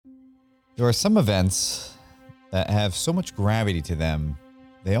There are some events that have so much gravity to them,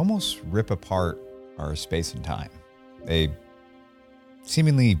 they almost rip apart our space and time. They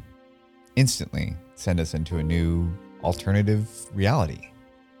seemingly instantly send us into a new alternative reality.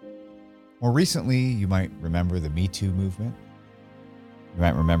 More recently, you might remember the Me Too movement. You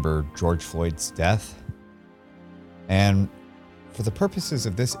might remember George Floyd's death. And for the purposes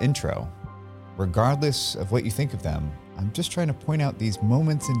of this intro, regardless of what you think of them, I'm just trying to point out these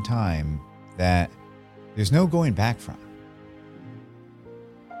moments in time that there's no going back from.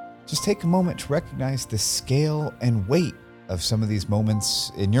 Just take a moment to recognize the scale and weight of some of these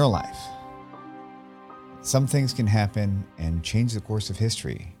moments in your life. Some things can happen and change the course of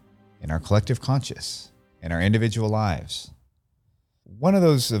history in our collective conscious, in our individual lives. One of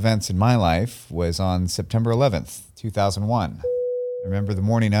those events in my life was on September 11th, 2001. I remember the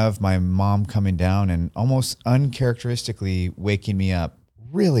morning of my mom coming down and almost uncharacteristically waking me up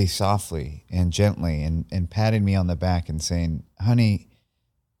really softly and gently and patting me on the back and saying, "Honey,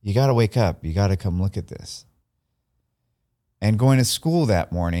 you got to wake up. You got to come look at this." And going to school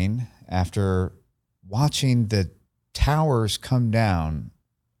that morning after watching the towers come down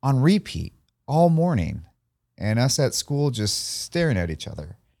on repeat all morning and us at school just staring at each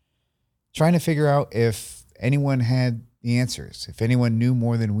other, trying to figure out if anyone had the answers, if anyone knew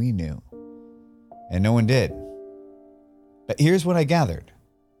more than we knew. And no one did. But here's what I gathered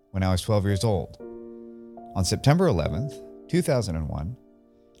when I was 12 years old. On September 11th, 2001,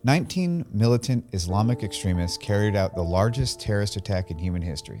 19 militant Islamic extremists carried out the largest terrorist attack in human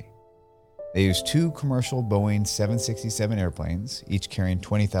history. They used two commercial Boeing 767 airplanes, each carrying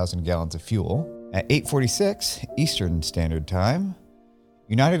 20,000 gallons of fuel. At 8:46 Eastern Standard Time,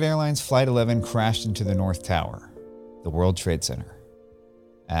 United Airlines Flight 11 crashed into the North Tower, the World Trade Center.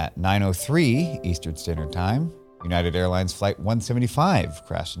 At 9:03 Eastern Standard Time, United Airlines Flight 175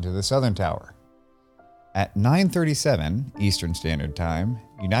 crashed into the Southern Tower. At 9:37 Eastern Standard Time,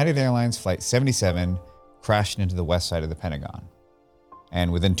 United Airlines Flight 77 crashed into the west side of the Pentagon.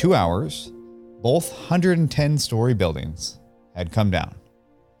 And within 2 hours, both 110-story buildings had come down,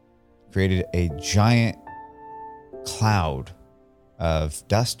 created a giant cloud of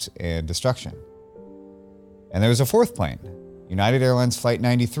dust and destruction. And there was a fourth plane, United Airlines Flight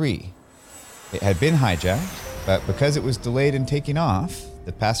 93. It had been hijacked, but because it was delayed in taking off,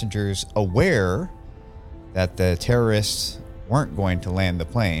 the passengers, aware that the terrorists weren't going to land the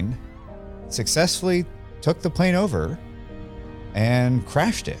plane, successfully took the plane over and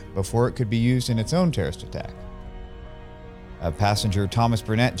crashed it before it could be used in its own terrorist attack. A passenger, Thomas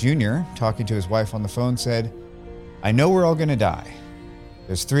Burnett Jr., talking to his wife on the phone, said, "I know we're all going to die.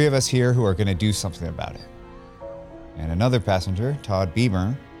 There's 3 of us here who are going to do something about it." And another passenger, Todd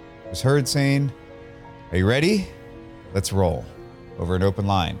Beamer, was heard saying, "Are you ready? Let's roll," over an open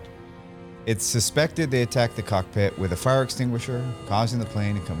line. It's suspected they attacked the cockpit with a fire extinguisher, causing the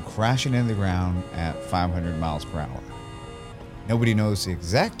plane to come crashing into the ground at 500 miles per hour. Nobody knows the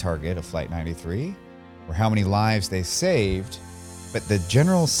exact target of Flight 93 or how many lives they saved, but the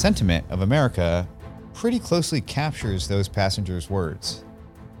general sentiment of America pretty closely captures those passengers' words.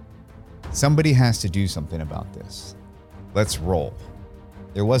 Somebody has to do something about this. Let's roll.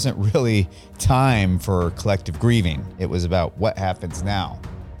 There wasn't really time for collective grieving. It was about what happens now.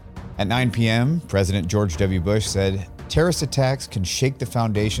 At 9 p.m., President George W. Bush said, "Terrorist attacks can shake the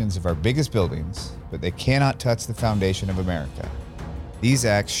foundations of our biggest buildings, but they cannot touch the foundation of America. These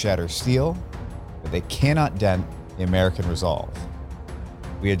acts shatter steel, but they cannot dent the American resolve."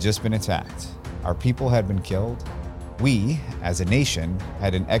 We had just been attacked. Our people had been killed. We, as a nation,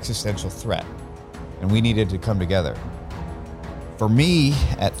 had an existential threat, and we needed to come together. For me,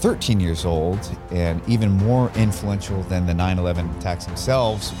 at 13 years old, and even more influential than the 9/11 attacks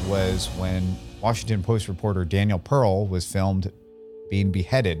themselves, was when Washington Post reporter Daniel Pearl was filmed being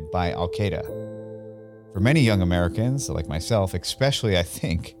beheaded by Al-Qaeda. For many young Americans, like myself, especially I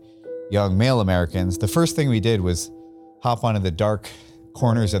think young male Americans, the first thing we did was hop onto the dark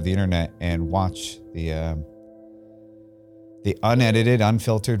corners of the internet and watch the unedited,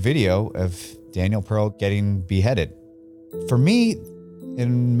 unfiltered video of Daniel Pearl getting beheaded. For me,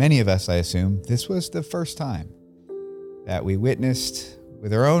 and many of us, I assume, this was the first time that we witnessed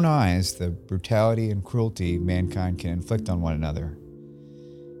with our own eyes the brutality and cruelty mankind can inflict on one another.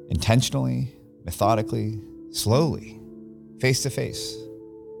 Intentionally, methodically, slowly, face to face,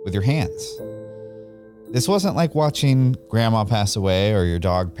 with your hands. This wasn't like watching grandma pass away or your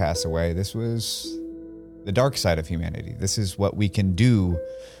dog pass away. This was the dark side of humanity. This is what we can do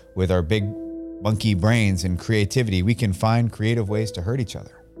with our big monkey brains and creativity. We can find creative ways to hurt each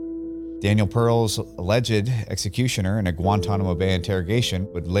other. Daniel Pearl's alleged executioner in a Guantanamo Bay interrogation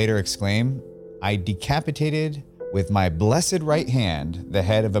would later exclaim, "I decapitated with my blessed right hand the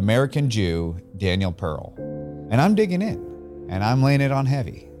head of American Jew Daniel Pearl." And I'm digging in, and I'm laying it on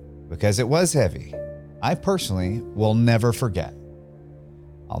heavy, because it was heavy. I personally will never forget.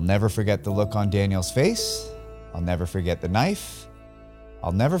 I'll never forget the look on Daniel's face. I'll never forget the knife.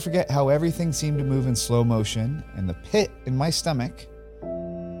 I'll never forget how everything seemed to move in slow motion and the pit in my stomach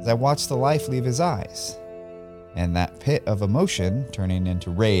as I watched the life leave his eyes, and that pit of emotion turning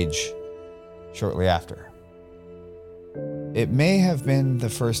into rage shortly after. It may have been the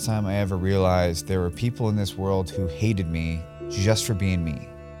first time I ever realized there were people in this world who hated me just for being me,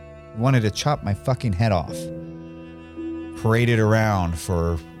 who wanted to chop my fucking head off, paraded around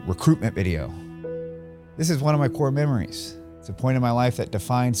for recruitment video. This is one of my core memories. It's a point in my life that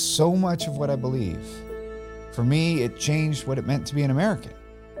defined so much of what I believe. For me, it changed what it meant to be an American.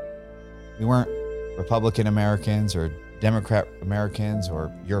 We weren't Republican Americans or Democrat Americans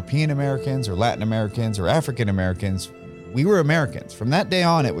or European Americans or Latin Americans or African Americans. We were Americans. From that day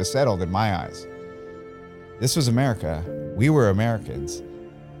on, it was settled in my eyes. This was America. We were Americans.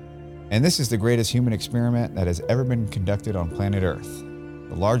 And this is the greatest human experiment that has ever been conducted on planet Earth.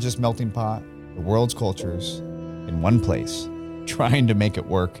 The largest melting pot, the world's cultures, in one place, trying to make it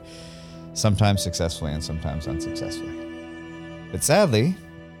work, sometimes successfully and sometimes unsuccessfully. But sadly,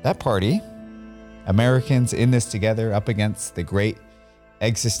 that party, Americans in this together up against the great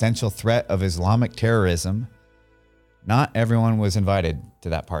existential threat of Islamic terrorism, not everyone was invited to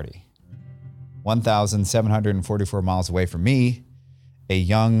that party. 1,744 miles away from me, a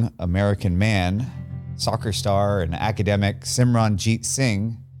young American man, soccer star and academic Simranjeet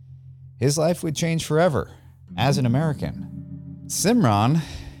Singh, his life would change forever as an American. Simran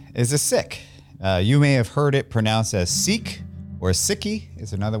is a Sikh. You may have heard it pronounced as Sikh, or Sikhi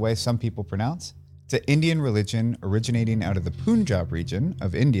is another way some people pronounce. It's an Indian religion originating out of the Punjab region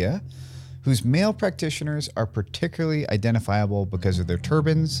of India, whose male practitioners are particularly identifiable because of their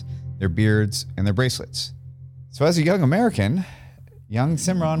turbans, their beards, and their bracelets. So as a young American, young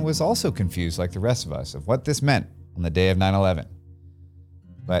Simran was also confused like the rest of us of what this meant on the day of 9/11.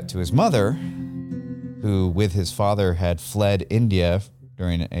 But to his mother, who with his father had fled India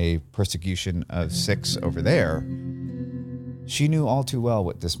during a persecution of Sikhs over there, she knew all too well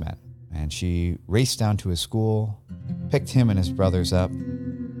what this meant. And she raced down to his school, picked him and his brothers up,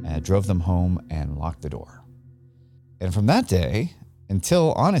 and drove them home and locked the door. And from that day,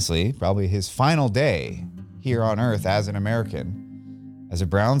 until honestly, probably his final day here on Earth as an American, as a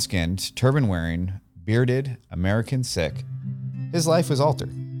brown-skinned, turban-wearing, bearded American Sikh, his life was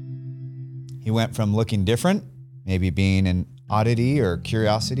altered. He went from looking different, maybe being an oddity or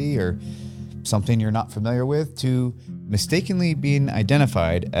curiosity or something you're not familiar with, to mistakenly being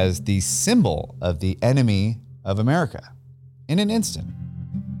identified as the symbol of the enemy of America in an instant.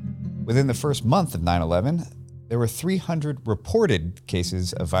 Within the first month of 9/11, there were 300 reported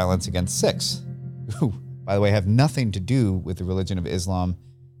cases of violence against Sikhs, who, by the way, have nothing to do with the religion of Islam.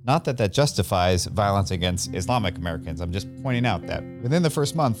 Not that that justifies violence against Islamic Americans. I'm just pointing out that within the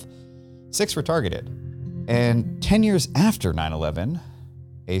first month, Sikhs were targeted. And 10 years after 9/11,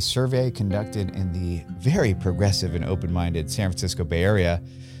 a survey conducted in the very progressive and open-minded San Francisco Bay Area,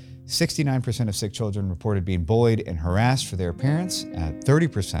 69% of Sikh children reported being bullied and harassed for their appearance, and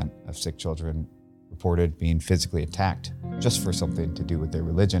 30% of Sikh children reported being physically attacked just for something to do with their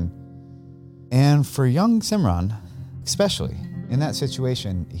religion. And for young Simran, especially in that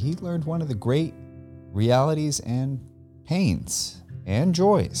situation, he learned one of the great realities and pains and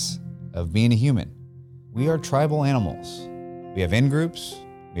joys of being a human. We are tribal animals. We have in-groups,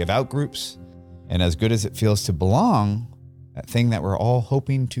 we have out-groups, and as good as it feels to belong, that thing that we're all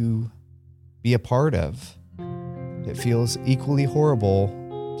hoping to be a part of, it feels equally horrible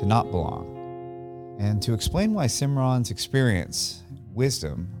to not belong. And to explain why Simran's experience,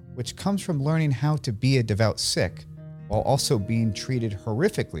 wisdom, which comes from learning how to be a devout Sikh, while also being treated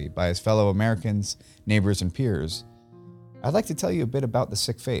horrifically by his fellow Americans, neighbors, and peers, I'd like to tell you a bit about the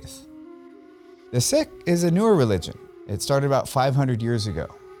Sikh faith. The Sikh is a newer religion. It started about 500 years ago.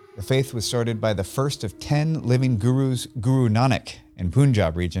 The faith was started by the first of 10 living gurus, Guru Nanak, in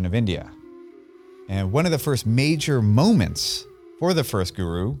Punjab region of India. And one of the first major moments for the first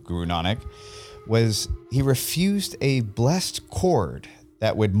guru, Guru Nanak, was he refused a blessed cord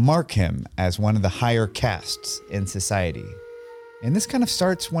that would mark him as one of the higher castes in society. And this kind of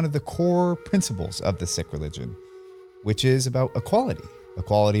starts one of the core principles of the Sikh religion, which is about equality.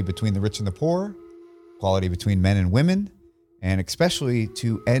 Equality between the rich and the poor, equality between men and women, and especially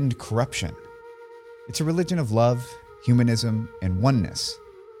to end corruption. It's a religion of love, humanism, and oneness.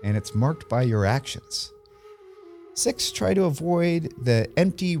 and it's marked by your actions. Sikhs try to avoid the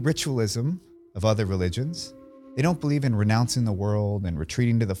empty ritualism of other religions. They don't believe in renouncing the world and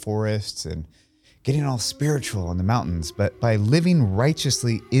retreating to the forests and getting all spiritual in the mountains, but by living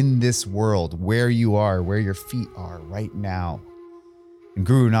righteously in this world, where you are, where your feet are right now. In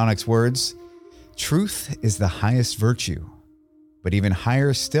Guru Nanak's words, truth is the highest virtue, but even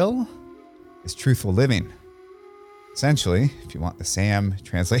higher still is truthful living. Essentially, if you want the Sam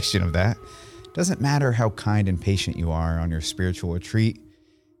translation of that, it doesn't matter how kind and patient you are on your spiritual retreat.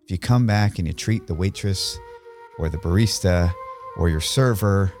 If you come back and you treat the waitress or the barista or your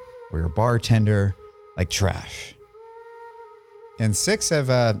server or your bartender like trash. And Sikhs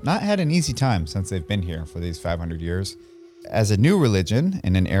have not had an easy time since they've been here for these 500 years. As a new religion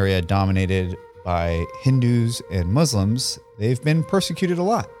in an area dominated by Hindus and Muslims, they've been persecuted a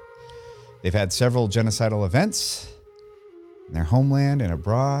lot. They've had several genocidal events in their homeland and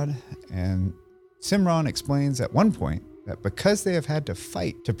abroad, and Simran explains at one point that because they have had to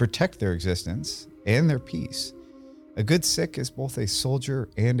fight to protect their existence and their peace, a good Sikh is both a soldier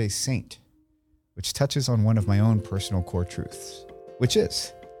and a saint, which touches on one of my own personal core truths, which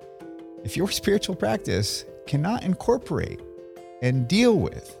is, if your spiritual practice cannot incorporate and deal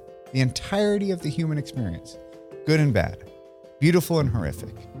with the entirety of the human experience, good and bad, beautiful and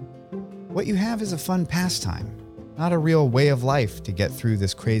horrific, what you have is a fun pastime, not a real way of life to get through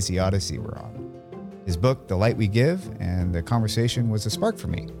this crazy odyssey we're on. His book, The Light We Give, and the conversation was a spark for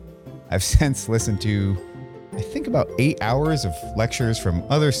me. I've since listened to, I think, about 8 hours of lectures from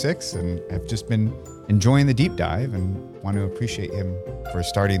other Sikhs, and have just been enjoying the deep dive and want to appreciate him for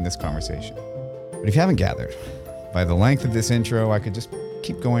starting this conversation. But if you haven't gathered, by the length of this intro, I could just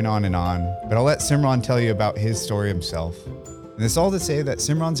keep going on, but I'll let Simran tell you about his story himself. And this is all to say that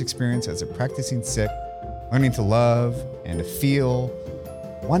Simran's experience as a practicing Sikh, learning to love and to feel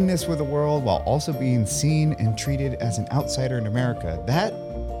oneness with the world while also being seen and treated as an outsider in America, that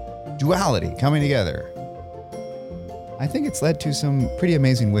duality coming together, I think it's led to some pretty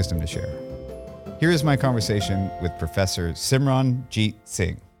amazing wisdom to share. Here is my conversation with Professor Simranjeet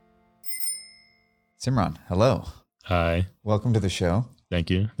Singh. Simran, hello. Hi. Welcome to the show. Thank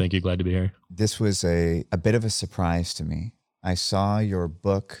you. Thank you. Glad to be here. This was a bit of a surprise to me. I saw your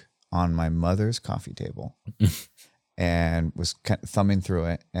book on my mother's coffee table and was kind of thumbing through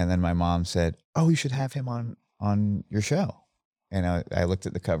it. And then my mom said, "Oh, you should have him on your show." And I looked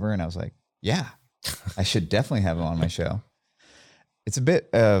at the cover and I was like, yeah, I should definitely have him on my show. It's a bit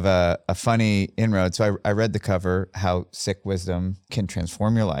of a funny inroad. So I read the cover, How Sikh Wisdom Can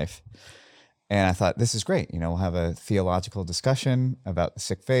Transform Your Life. And I thought, this is great. We'll have a theological discussion about the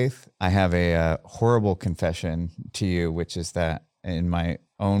Sikh faith. I have a horrible confession to you, which is that in my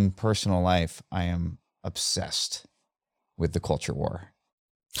own personal life, I am obsessed with the culture war.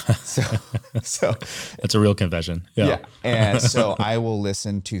 So that's a real confession. Yeah. And so I will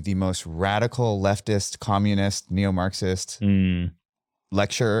listen to the most radical leftist, communist, neo-Marxist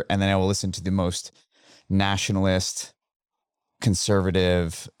lecture, and then I will listen to the most nationalist,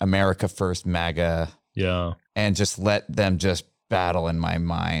 conservative, America First, MAGA, and just let them just battle in my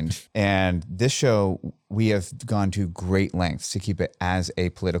mind. And this show, we have gone to great lengths to keep it as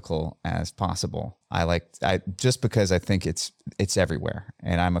apolitical as possible. I just because I think it's everywhere,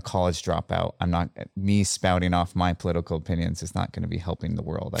 and I'm a college dropout. Me spouting off my political opinions is not going to be helping the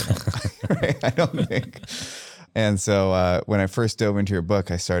world. I don't think. And so when I first dove into your book,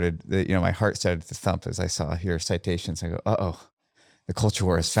 my heart started to thump as I saw your citations. I go, uh-oh, the culture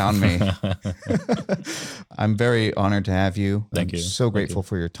war has found me. I'm very honored to have you. Thank you. So grateful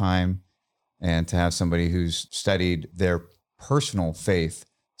for your time and to have somebody who's studied their personal faith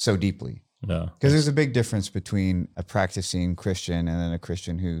so deeply. Yeah. Because there's a big difference between a practicing Christian and then a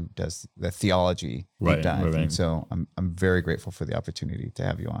Christian who does the theology deep dive. Right. And so I'm very grateful for the opportunity to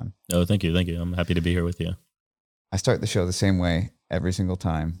have you on. Oh, thank you. Thank you. I'm happy to be here with you. I start the show the same way every single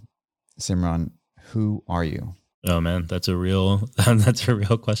time. Simran, who are you? Oh man, that's a real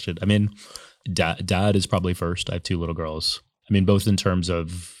question. I mean, dad is probably first. I have 2 little girls. I mean, both in terms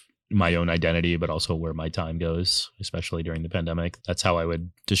of my own identity, but also where my time goes, especially during the pandemic. That's how I would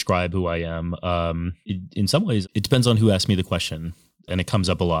describe who I am. In some ways, it depends on who asks me the question, and it comes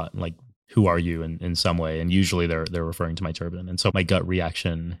up a lot. Like, who are you in some way? And usually they're referring to my turban. And so my gut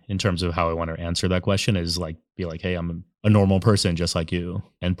reaction in terms of how I want to answer that question is be like, hey, I'm a normal person just like you.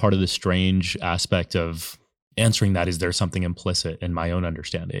 And part of the strange aspect of answering that is there's something implicit in my own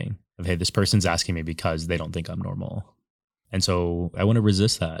understanding of, hey, this person's asking me because they don't think I'm normal. And so I want to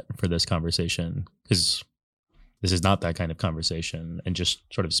resist that for this conversation, because this is not that kind of conversation, and just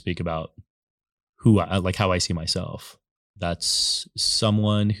sort of speak about how I see myself. That's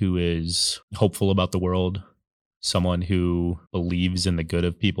someone who is hopeful about the world, someone who believes in the good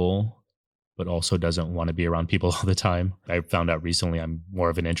of people, but also doesn't want to be around people all the time. I found out recently I'm more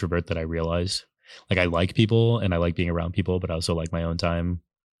of an introvert than I realized. Like I like people and I like being around people, but I also like my own time,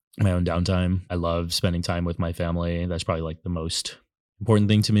 my own downtime. I love spending time with my family. That's probably like the most important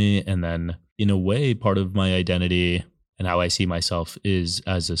thing to me. And then in a way, part of my identity and how I see myself is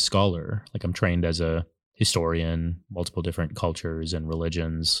as a scholar. Like I'm trained as a historian, multiple different cultures and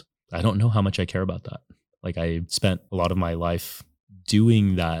religions. I don't know how much I care about that. Like I spent a lot of my life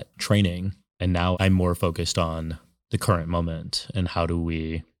doing that training, and now I'm more focused on the current moment and how do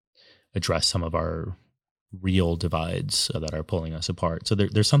we address some of our real divides that are pulling us apart. So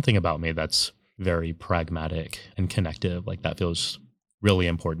there's something about me that's very pragmatic and connective. Like that feels really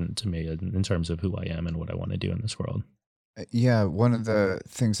important to me in terms of who I am and what I want to do in this world. Yeah, one of the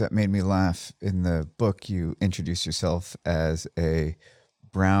things that made me laugh in the book, you introduce yourself as a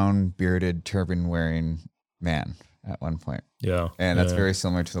brown bearded turban wearing man at one point. Yeah. And that's very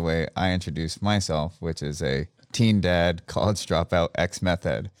similar to the way I introduce myself, which is a teen dad, college dropout, ex-meth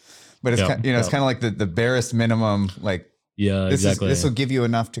head. But it's kind, it's kind of like the barest minimum. Like, exactly. This will give you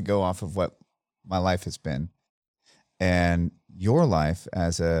enough to go off of what my life has been, and your life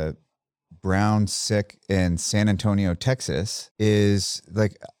as a brown sick in San Antonio, Texas, is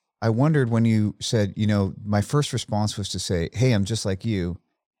like. I wondered when you said, my first response was to say, "Hey, I'm just like you."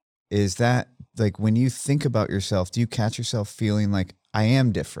 Is that like when you think about yourself, do you catch yourself feeling like I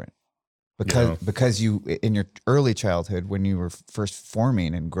am different? Because you, in your early childhood, when you were first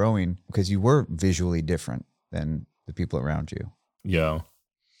forming and growing, because you were visually different than the people around you. Yeah.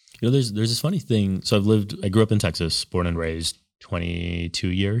 There's this funny thing. So I grew up in Texas, born and raised 22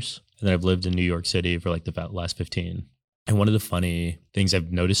 years. And then I've lived in New York City for like the last 15. And one of the funny things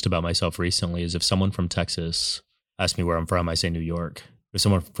I've noticed about myself recently is if someone from Texas asks me where I'm from, I say New York. If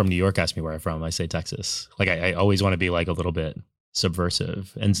someone from New York asks me where I'm from, I say Texas. Like I always want to be like a little bit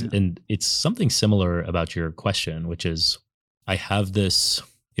subversive. And it's something similar about your question, which is I have this,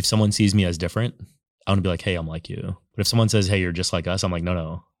 if someone sees me as different, I want to be like, hey, I'm like you. But if someone says, hey, you're just like us, I'm like,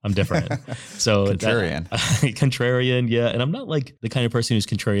 no, I'm different. So contrarian. Contrarian. Yeah. And I'm not like the kind of person who's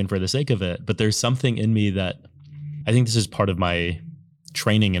contrarian for the sake of it, but there's something in me that I think this is part of my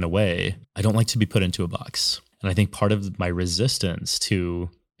training in a way. I don't like to be put into a box. And I think part of my resistance to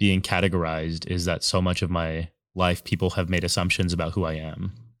being categorized is that so much of my life, people have made assumptions about who I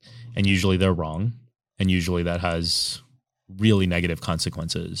am. And usually they're wrong. And usually that has really negative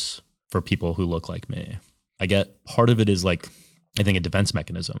consequences for people who look like me. I get part of it is like, I think a defense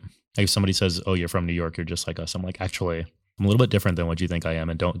mechanism. Like if somebody says, oh, you're from New York, you're just like us. I'm like, actually, I'm a little bit different than what you think I am.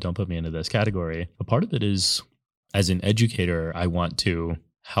 And don't put me into this category. But part of it is, as an educator, I want to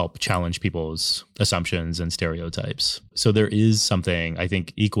help challenge people's assumptions and stereotypes. So there is something, I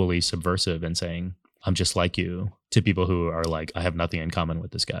think, equally subversive in saying, I'm just like you, to people who are like, I have nothing in common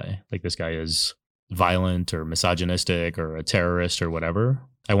with this guy. Like this guy is violent or misogynistic or a terrorist or whatever.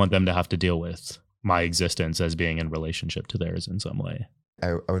 I want them to have to deal with my existence as being in relationship to theirs in some way.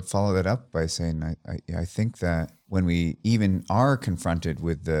 I would follow that up by saying, I think that when we even are confronted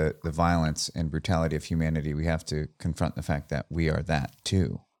with the violence and brutality of humanity, we have to confront the fact that we are that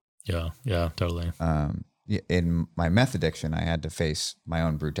too. Yeah, totally. In my meth addiction, I had to face my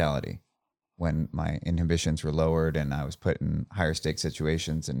own brutality when my inhibitions were lowered and I was put in higher stake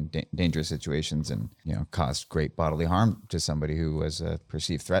situations and dangerous situations and, caused great bodily harm to somebody who was a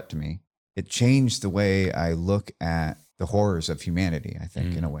perceived threat to me. It changed the way I look at the horrors of humanity, I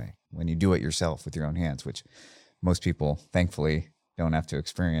think, in a way, when you do it yourself with your own hands, which most people, thankfully, don't have to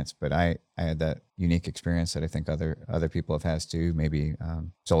experience. But I had that unique experience that I think other people have had too, maybe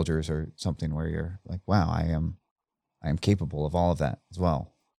soldiers or something, where you're like, wow, I am capable of all of that as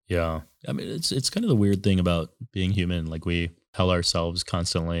well. Yeah. I mean, it's kind of the weird thing about being human. Like we tell ourselves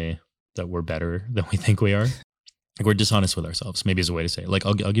constantly that we're better than we think we are. Like we're dishonest with ourselves, maybe is a way to say it. Like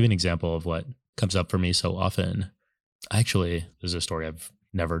I'll give you an example of what comes up for me so often. Actually, there's a story I've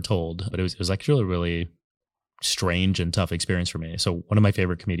never told, but it was actually a really strange and tough experience for me. So one of my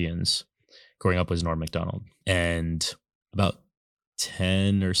favorite comedians growing up was Norm Macdonald. And about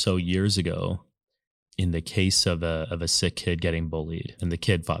 10 or so years ago, in the case of a sick kid getting bullied and the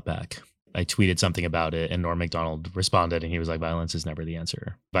kid fought back, I tweeted something about it and Norm Macdonald responded and he was like, violence is never the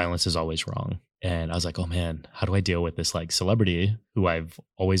answer. Violence is always wrong. And I was like, oh man, how do I deal with this like celebrity who I've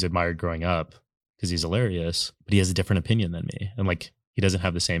always admired growing up because he's hilarious, but he has a different opinion than me. And like, he doesn't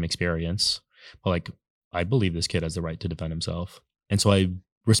have the same experience, but like, I believe this kid has the right to defend himself. And so I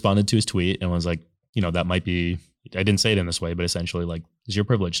responded to his tweet and was like, that might be I didn't say it in this way, but essentially like, is your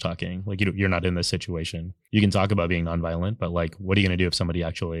privilege talking? Like you're not in this situation. You can talk about being nonviolent, but like, what are you going to do if somebody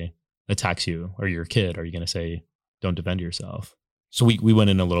actually attacks you or your kid? Are you going to say, don't defend yourself? So we went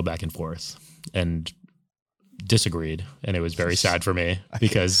in a little back and forth and disagreed, and it was very sad for me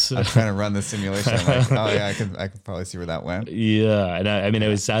because I'm trying to run the simulation. I'm like, oh yeah, I can probably see where that went. Yeah, and I mean, it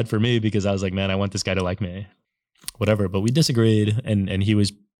was sad for me because I was like, man, I want this guy to like me, whatever. But we disagreed, and he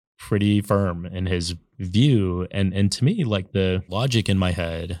was pretty firm in his view, and to me, like the logic in my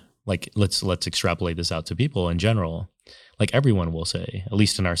head, like let's extrapolate this out to people in general. Like everyone will say, at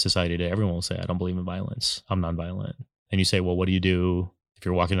least in our society today, everyone will say, I don't believe in violence. I'm nonviolent. And you say, well, what do you do if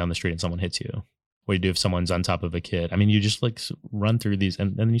you're walking down the street and someone hits you? What do you do if someone's on top of a kid? I mean, you just like run through these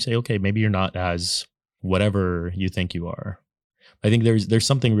and then you say, okay, maybe you're not as whatever you think you are. I think there's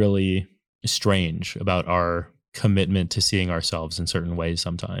something really strange about our commitment to seeing ourselves in certain ways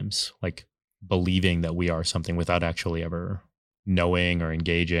sometimes, like believing that we are something without actually ever knowing or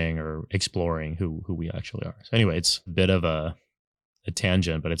engaging or exploring who we actually are. So anyway, it's a bit of a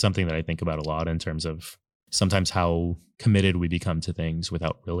tangent, but it's something that I think about a lot in terms of sometimes how committed we become to things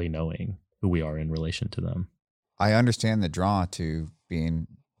without really knowing who we are in relation to them. I understand the draw to being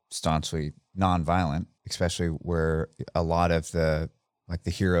staunchly nonviolent, especially where a lot of the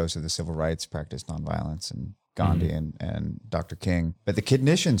heroes of the civil rights practice nonviolence, and Gandhi and Dr. King. But the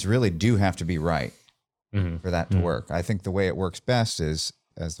conditions really do have to be right for that to work. I think the way it works best is,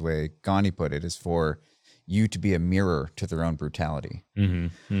 as the way Gandhi put it, is for you to be a mirror to their own brutality.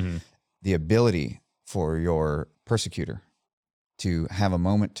 The ability for your persecutor to have a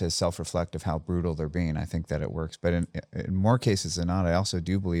moment to self-reflect of how brutal they're being. I think that it works. But in more cases than not, I also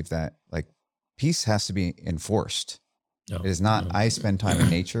do believe that like peace has to be enforced. It is not, I spend time in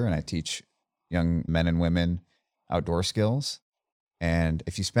nature and I teach young men and women outdoor skills. And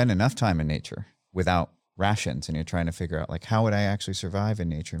if you spend enough time in nature without rations and you're trying to figure out like, how would I actually survive in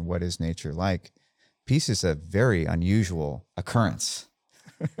nature and what is nature like? Peace is a very unusual occurrence.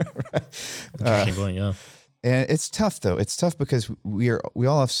 Interesting point, yeah. And it's tough though. It's tough because we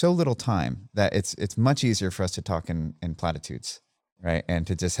all have so little time that it's much easier for us to talk in platitudes, right? And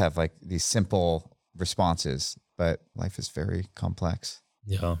to just have like these simple responses, but life is very complex.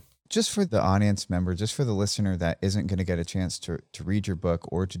 Yeah. Just for the audience member, just for the listener that isn't going to get a chance to read your book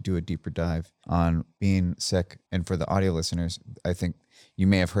or to do a deeper dive on being sick, and for the audio listeners, I think you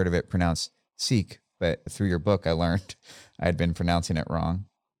may have heard of it pronounced Sikh, but through your book, I learned I had been pronouncing it wrong.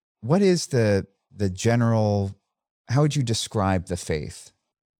 What is the general, how would you describe the faith?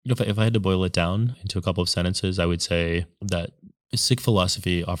 If I had to boil it down into a couple of sentences, I would say that Sikh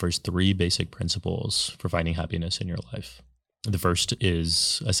philosophy offers 3 basic principles for finding happiness in your life. The first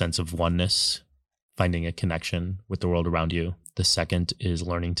is a sense of oneness, finding a connection with the world around you. The second is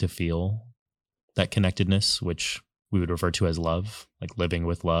learning to feel that connectedness, which we would refer to as love, like living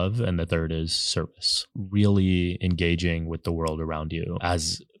with love. And the third is service, really engaging with the world around you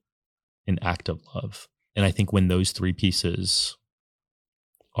as an act of love. And I think when those 3 pieces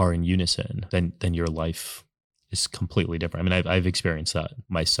are in unison, then your life is completely different. I mean, I've experienced that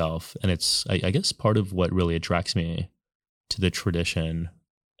myself. And it's, I guess, part of what really attracts me to the tradition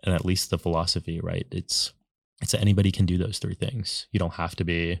and at least the philosophy, right? It's that anybody can do those 3 things. You don't have to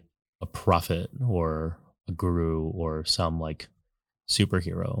be a prophet or a guru or some like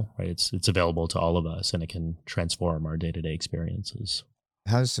superhero, right? It's available to all of us and it can transform our day-to-day experiences.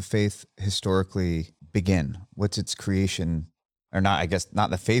 How does the faith historically begin? What's its creation, or not, I guess, not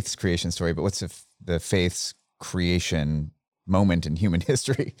the faith's creation story, but what's the faith's creation moment in human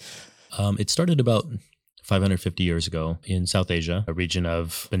history? It started about 550 years ago in South Asia, a region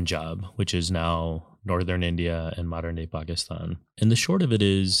of Punjab, which is now northern India and modern day Pakistan. And the short of it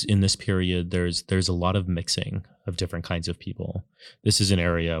is, in this period, there's a lot of mixing of different kinds of people. This is an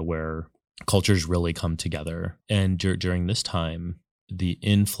area where cultures really come together. And during this time, the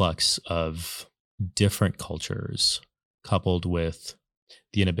influx of different cultures coupled with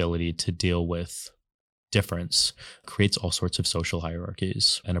the inability to deal with difference creates all sorts of social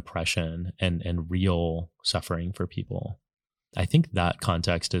hierarchies and oppression and real suffering for people. I think that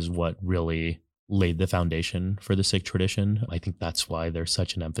context is what really laid the foundation for the Sikh tradition. I think that's why there's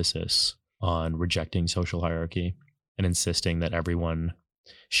such an emphasis on rejecting social hierarchy and insisting that everyone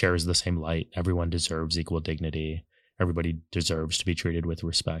shares the same light. Everyone deserves equal dignity. Everybody deserves to be treated with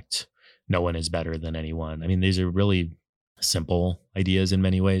respect. No one is better than anyone. I mean, these are really simple ideas in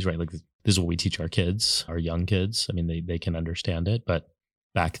many ways, right? Like, this is what we teach our kids, our young kids. I mean, they can understand it, but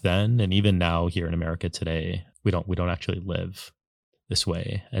back then, and even now here in America today, we don't actually live this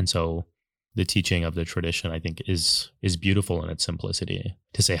way. And so the teaching of the tradition, I think, is beautiful in its simplicity,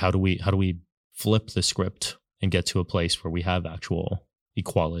 to say, how do we flip the script and get to a place where we have actual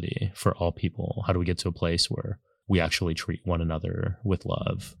equality for all people? How do we get to a place where we actually treat one another with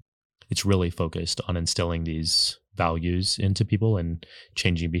love? It's really focused on instilling these values into people and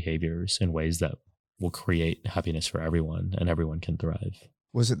changing behaviors in ways that will create happiness for everyone, and everyone can thrive.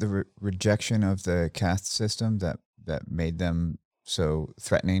 Was it the rejection of the caste system that made them so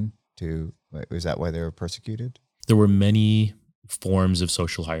threatening to, was that why they were persecuted? There were many forms of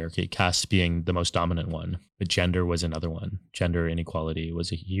social hierarchy, caste being the most dominant one, but gender was another one. Gender inequality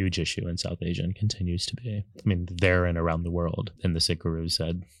was a huge issue in South Asia and continues to be. I mean, there and around the world. And the Sikh Guru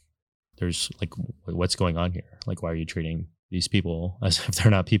said, there's like, what's going on here? Like, why are you treating these people as if they're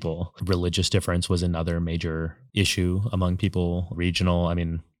not people? Religious difference was another major issue among people, regional. I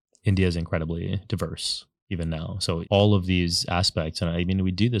mean, India is incredibly diverse even now. So all of these aspects, and I mean,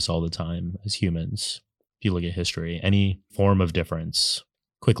 we do this all the time as humans. If you look at history, any form of difference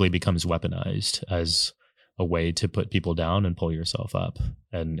quickly becomes weaponized as a way to put people down and pull yourself up.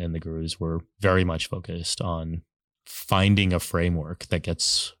 And the gurus were very much focused on finding a framework that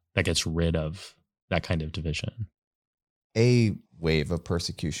gets rid of that kind of division. A wave of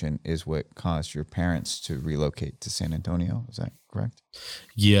persecution is what caused your parents to relocate to San Antonio. Is that correct?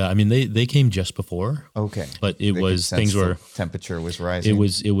 Yeah, I mean they came just before. Okay, but it was things were temperature was rising.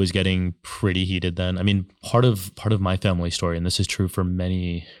 It was getting pretty heated then. I mean, part of my family story, and this is true for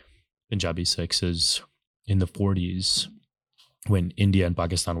many Punjabi Sikhs, is in the 40s when India and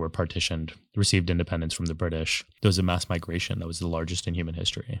Pakistan were partitioned, received independence from the British. There was a mass migration that was the largest in human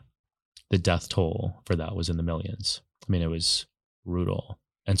history. The death toll for that was in the millions. I mean, it was brutal.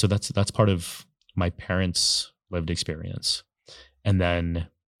 And so that's part of my parents' lived experience. And then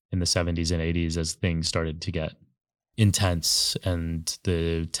in the 70s and 80s, as things started to get intense and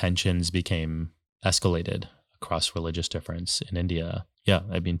the tensions became escalated across religious difference in India. Yeah,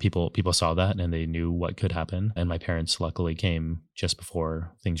 I mean, people saw that and they knew what could happen. And my parents luckily came just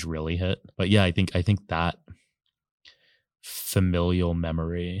before things really hit. But yeah, I think that familial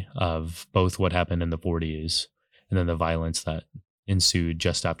memory of both what happened in the 40s and then the violence that ensued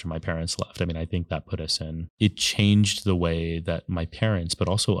just after my parents left. I mean, I think that put us in. It changed the way that my parents, but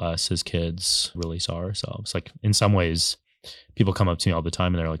also us as kids, really saw ourselves. Like in some ways, people come up to me all the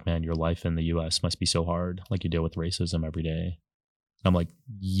time and they're like, man, your life in the US must be so hard. Like you deal with racism every day. I'm like,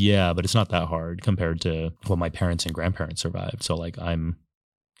 yeah, but it's not that hard compared to what my parents and grandparents survived. So like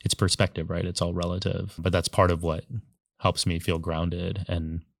it's perspective, right? It's all relative. But that's part of what helps me feel grounded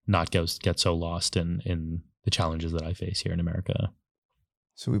and not get so lost in the challenges that I face here in America.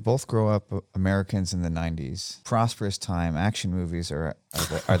 So we both grow up Americans in the 90s. Prosperous time. Action movies are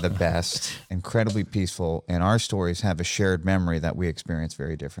the best, incredibly peaceful. And our stories have a shared memory that we experience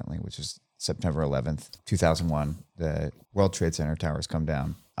very differently, which is September 11th, 2001. The World Trade Center towers come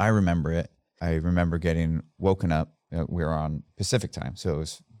down. I remember it. I remember getting woken up. We were on Pacific time, so it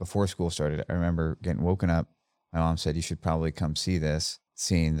was before school started. I remember getting woken up. My mom said, you should probably come see this,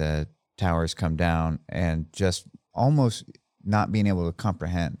 seeing the towers come down and just almost not being able to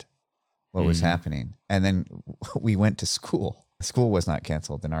comprehend what was happening. And then we went to school. School was not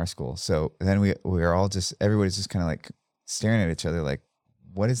canceled in our school. So then we were all everybody's just kind of like staring at each other like,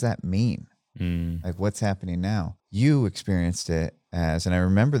 what does that mean? Like, what's happening now? You experienced it and I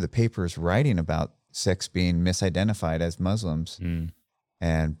remember the papers writing about Sikhs being misidentified as Muslims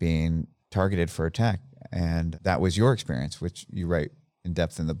and being targeted for attack. And that was your experience, which you write in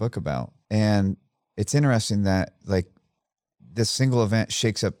depth in the book about. And it's interesting that like this single event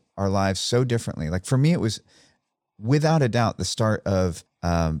shakes up our lives so differently. Like for me, it was without a doubt the start of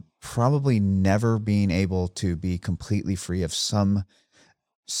probably never being able to be completely free of some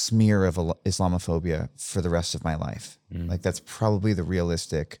smear of Islamophobia for the rest of my life. Like that's probably the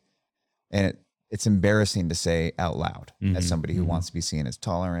realistic, and it's embarrassing to say out loud as somebody who wants to be seen as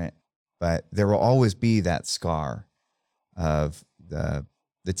tolerant, but there will always be that scar of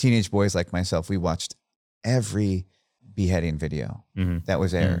the teenage boys like myself. We watched every beheading video that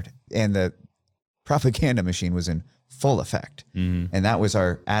was aired, and the propaganda machine was in full effect. And that was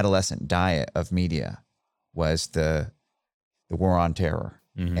our adolescent diet of media, was the war on terror,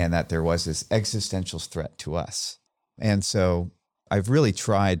 and that there was this existential threat to us. And so I've really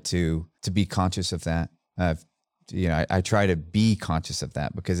tried to be conscious of that. I try to be conscious of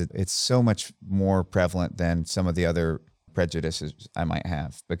that because it's so much more prevalent than some of the other prejudices I might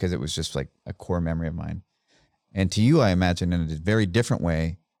have, because it was just like a core memory of mine. And to you, I imagine in a very different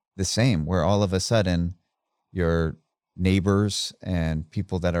way, the same, where all of a sudden your neighbors and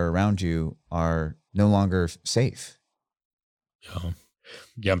people that are around you are no longer safe. Yeah.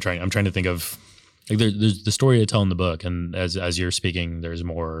 I'm trying to think of like there's the story I tell in the book, and as you're speaking, there's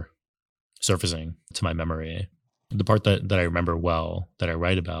more surfacing to my memory. The part that I remember well that I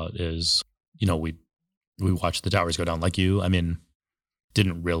write about is, we watched the towers go down like you. I mean,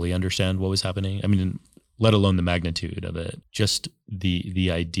 didn't really understand what was happening. I mean, let alone the magnitude of it. Just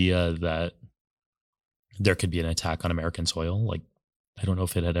the idea that there could be an attack on American soil. Like, I don't know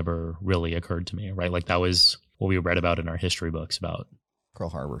if it had ever really occurred to me, right? Like that was what we read about in our history books about Pearl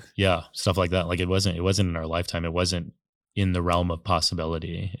Harbor. Yeah, stuff like that. Like it wasn't in our lifetime. It wasn't in the realm of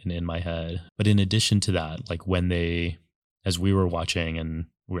possibility and in my head. But in addition to that, like as we were watching, and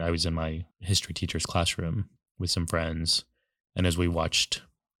I was in my history teacher's classroom with some friends, and as we watched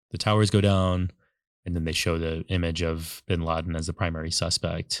the towers go down, and then they show the image of bin Laden as the primary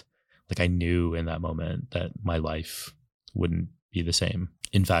suspect, like I knew in that moment that my life wouldn't be the same.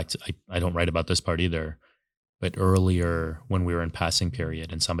 In fact, I don't write about this part either, but earlier when we were in passing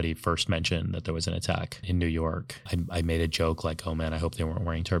period and somebody first mentioned that there was an attack in New York, I made a joke like, oh man, I hope they weren't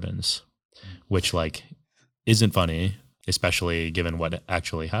wearing turbans, which like isn't funny, especially given what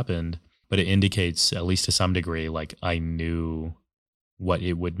actually happened, but it indicates, at least to some degree, like I knew what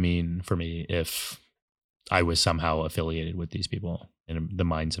it would mean for me if I was somehow affiliated with these people in the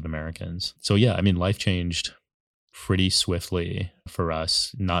minds of Americans. So yeah, I mean, life changed pretty swiftly for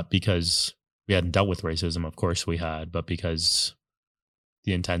us, not because we hadn't dealt with racism, of course we had, but because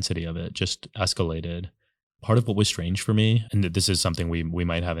the intensity of it just escalated. Part of what was strange for me, and this is something we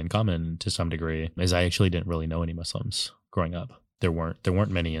might have in common to some degree, is I actually didn't really know any Muslims growing up. There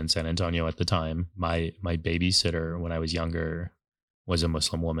weren't many in San Antonio at the time. My babysitter when I was younger was a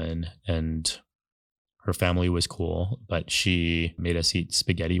Muslim woman, and her family was cool, but she made us eat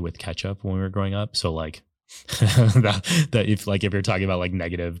spaghetti with ketchup when we were growing up. So like that if you're talking about like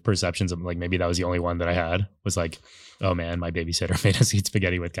negative perceptions, of like maybe that was the only one that I had, was like, oh man, my babysitter made us eat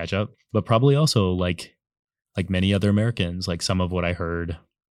spaghetti with ketchup. But probably also like many other Americans, like some of what I heard,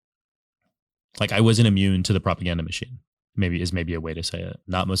 like I wasn't immune to the propaganda machine. Maybe a way to say it.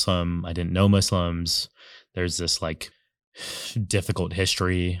 Not Muslim. I didn't know Muslims. There's this like difficult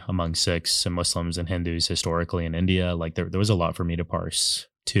history among Sikhs and Muslims and Hindus historically in India. Like there was a lot for me to parse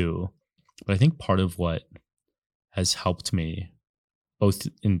too. But I think part of what has helped me, both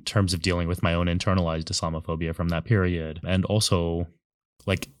in terms of dealing with my own internalized Islamophobia from that period, and also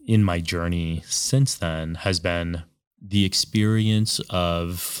like in my journey since then, has been the experience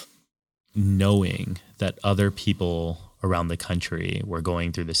of knowing that other people around the country were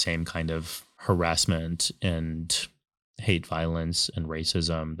going through the same kind of harassment and hate violence and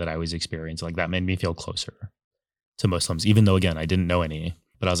racism that I was experiencing. Like that made me feel closer to Muslims, even though again, I didn't know any,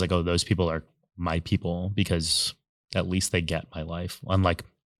 but I was like, oh, those people are my people because at least they get my life. Unlike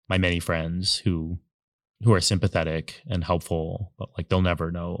my many friends who are sympathetic and helpful, but like they'll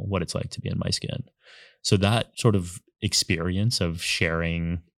never know what it's like to be in my skin. So that sort of experience of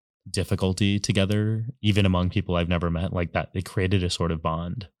sharing difficulty together, even among people I've never met, like that, it created a sort of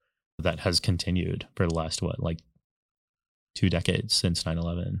bond that has continued for the last, 2 decades since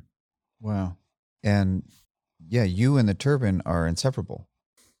 9/11. Wow. And yeah, you and the turban are inseparable.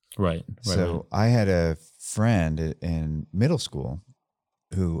 Right. So I had a friend in middle school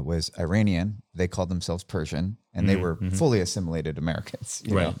who was Iranian. They called themselves Persian, and they were fully assimilated Americans.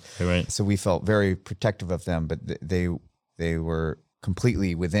 You know? Right. So we felt very protective of them, but they were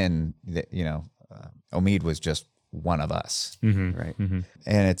completely within. Omid was just one of us, right?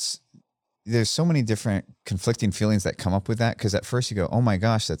 And there's so many different conflicting feelings that come up with that, because at first you go, "Oh my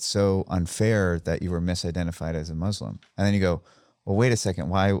gosh, that's so unfair that you were misidentified as a Muslim," and then you go, well, wait a second.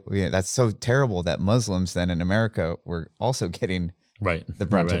 Why? Yeah, that's so terrible that Muslims then in America were also getting the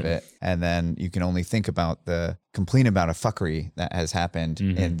brunt of it. And then you can only think about the complete amount of fuckery that has happened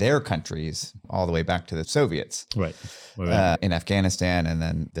in their countries all the way back to the Soviets, in Afghanistan, and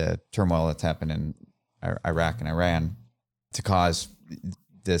then the turmoil that's happened in Iraq and Iran to cause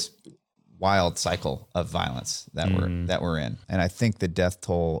this wild cycle of violence that we're in. And I think the death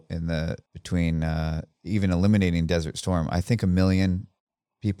toll between even eliminating Desert Storm, I think 1 million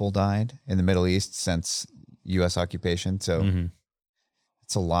people died in the Middle East since U.S. occupation. So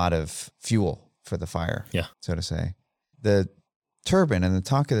it's a lot of fuel for the fire, so to say. The turban and the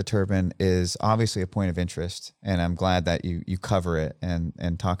talk of the turban is obviously a point of interest, and I'm glad that you cover it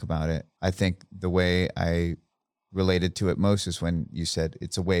and talk about it. I think the way I related to it most is when you said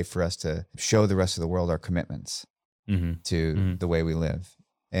it's a way for us to show the rest of the world our commitments to the way we live.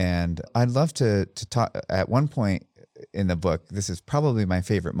 And I'd love to talk at one point in the book. This is probably my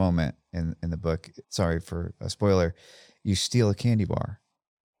favorite moment in the book. Sorry for a spoiler. You steal a candy bar,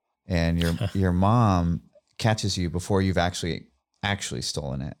 and your mom catches you before you've actually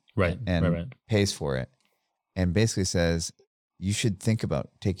stolen it. Right. And pays for it, and basically says, you should think about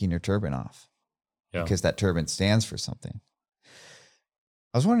taking your turban off Yeah. because that turban stands for something.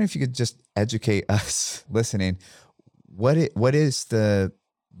 I was wondering if you could just educate us listening. What is the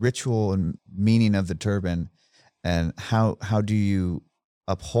ritual and meaning of the turban, and how do you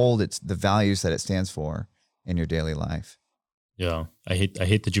uphold the values that it stands for in your daily life? Yeah. I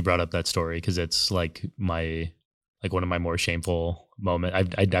hate that you brought up that story because it's like one of my more shameful moments.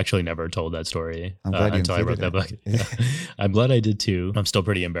 I'd actually never told that story I'm glad you until I wrote that book. Yeah. I'm glad I did too. I'm still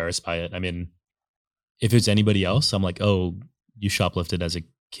pretty embarrassed by it. I mean, if it's anybody else, I'm like, oh, you shoplifted as a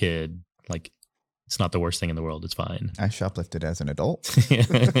kid. Like, it's not the worst thing in the world. It's fine. I shoplifted as an adult. Yeah,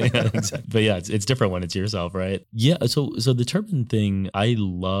 exactly. But yeah, it's different when it's yourself, right? Yeah. So the turban thing, I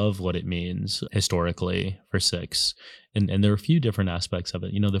love what it means historically for Sikhs. And there are a few different aspects of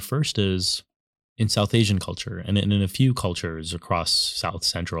it. The first is in South Asian culture and in a few cultures across South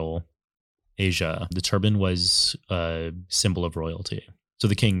Central Asia, the turban was a symbol of royalty. So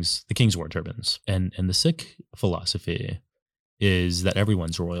the kings wore turbans. And the Sikh philosophy is that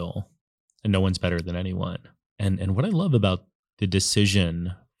everyone's royal and no one's better than anyone. And what I love about the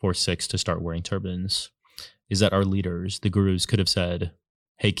decision for Sikhs to start wearing turbans is that our leaders, the gurus, could have said,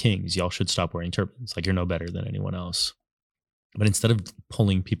 hey, kings, y'all should stop wearing turbans. Like, you're no better than anyone else. But instead of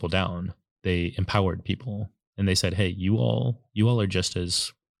pulling people down, they empowered people. And they said, hey, you all are just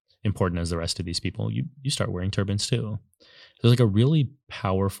as important as the rest of these people. You start wearing turbans too. There's like a really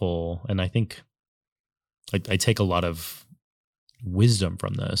powerful, and I think I take a lot of wisdom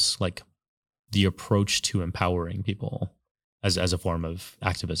from this, like the approach to empowering people as a form of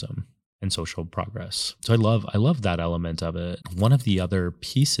activism and social progress. So I love that element of it. One of the other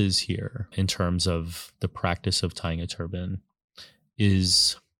pieces here in terms of the practice of tying a turban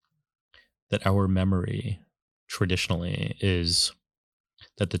is that our memory traditionally is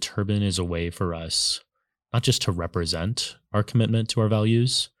that the turban is a way for us not just to represent our commitment to our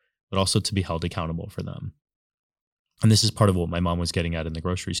values, but also to be held accountable for them. And this is part of what my mom was getting at in the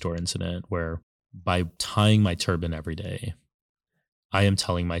grocery store incident, where by tying my turban every day, I am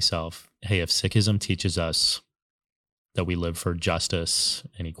telling myself, hey, if Sikhism teaches us that we live for justice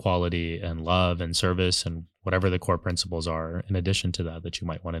and equality and love and service and whatever the core principles are, in addition to that you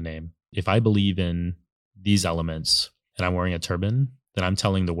might want to name, if I believe in these elements and I'm wearing a turban, then I'm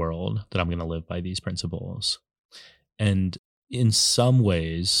telling the world that I'm going to live by these principles. And in some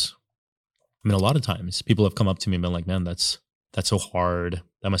ways, I mean, a lot of times people have come up to me and been like, man, that's so hard.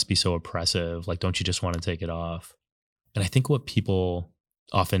 That must be so oppressive. Like, don't you just want to take it off? And I think what people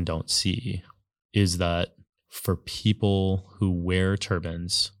often don't see is that for people who wear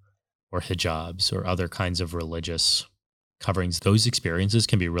turbans or hijabs or other kinds of religious coverings, those experiences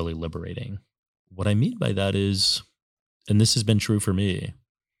can be really liberating. What I mean by that is, and this has been true for me,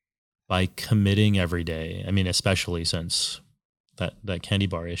 by committing every day, I mean, especially since that candy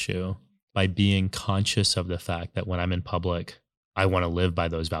bar issue, by being conscious of the fact that when I'm in public, I want to live by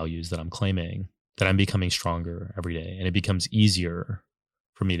those values that I'm claiming, that I'm becoming stronger every day. And it becomes easier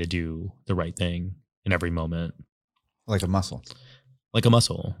for me to do the right thing in every moment. Like a muscle. Like a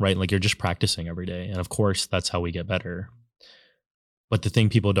muscle, right? Like you're just practicing every day. And of course, that's how we get better. But the thing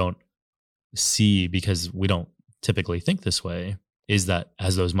people don't see, because we don't typically think this way, is that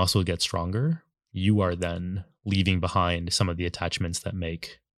as those muscles get stronger, you are then leaving behind some of the attachments that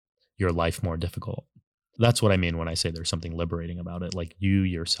make your life more difficult. That's what I mean when I say there's something liberating about it. Like, you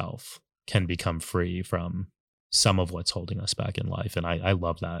yourself can become free from some of what's holding us back in life. And I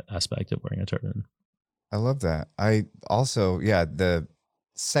love that aspect of wearing a turban. I love that. I also, the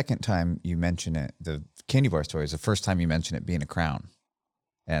second time you mention it, the candy bar story, is the first time you mention it being a crown.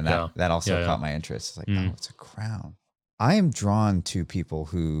 And that also caught my interest. It's like, oh, it's a crown. I am drawn to people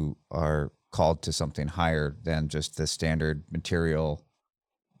who are called to something higher than just the standard material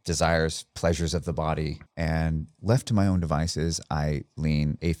desires, pleasures of the body. And left to my own devices, I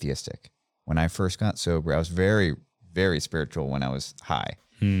lean atheistic. When I first got sober, I was very, very spiritual when I was high,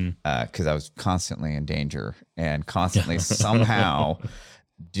 because I was constantly in danger and constantly somehow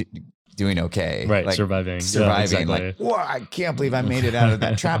doing okay. Right, like surviving. Yeah, exactly. Like, whoa, I can't believe I made it out of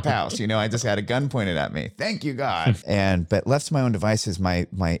that trap house. I just had a gun pointed at me. Thank you, God. But left to my own devices, my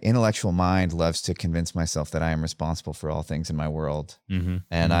intellectual mind loves to convince myself that I am responsible for all things in my world.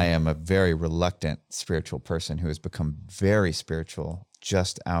 And I am a very reluctant spiritual person who has become very spiritual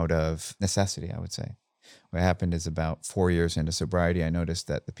just out of necessity, I would say. What happened is, about 4 years into sobriety, I noticed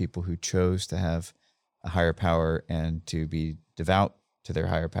that the people who chose to have a higher power and to be devout to their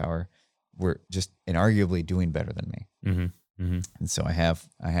higher power were just inarguably doing better than me. And so I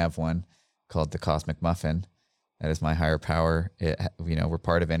have one called the Cosmic Muffin That is my higher power. We're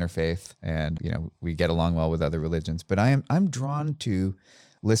part of interfaith, and we get along well with other religions. But I'm drawn to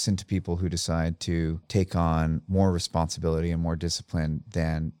listen to people who decide to take on more responsibility and more discipline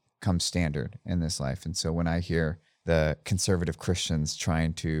than comes standard in this life. And so when I hear the conservative Christians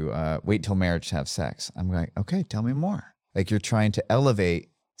trying to wait till marriage to have sex, I'm like, okay, tell me more. Like, you're trying to elevate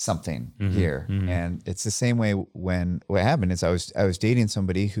something here. And it's the same way when what happened is I was dating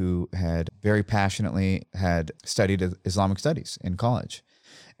somebody who had very passionately had studied Islamic studies in college.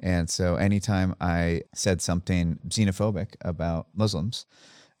 And so anytime I said something xenophobic about Muslims,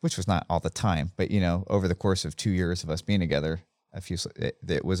 which was not all the time, but over the course of 2 years of us being together,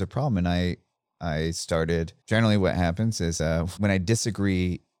 it was a problem. And I started, generally what happens is when I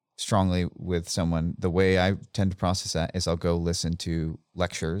disagree strongly with someone, the way I tend to process that is I'll go listen to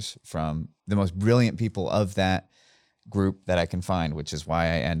lectures from the most brilliant people of that group that I can find, which is why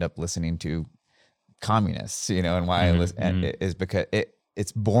I end up listening to communists, and why I listen, and it is because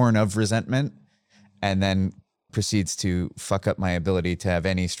it's born of resentment and then proceeds to fuck up my ability to have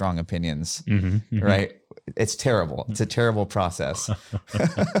any strong opinions, right? It's terrible. It's a terrible process. Where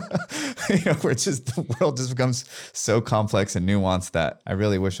the world just becomes so complex and nuanced that I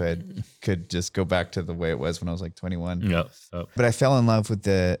really wish could just go back to the way it was when I was like 21. Yep. But I fell in love with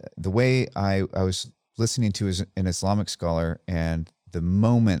the way I was listening to an Islamic scholar, and the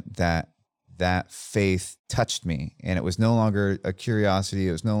moment that faith touched me, and it was no longer a curiosity.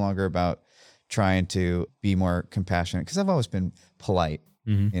 It was no longer about trying to be more compassionate, because I've always been polite,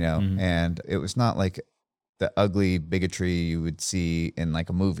 and it was not like the ugly bigotry you would see in like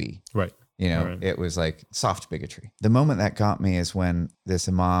a movie. Right. Right. It was like soft bigotry. The moment that got me is when this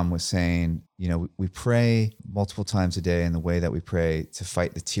imam was saying, we pray multiple times a day in the way that we pray to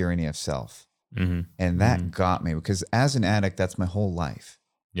fight the tyranny of self. And that got me, because as an addict, that's my whole life.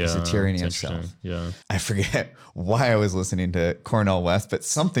 Yeah, it's the tyranny of self. Yeah. I forget why I was listening to Cornel West, but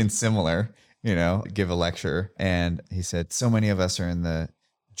something similar, give a lecture. And he said, so many of us are in the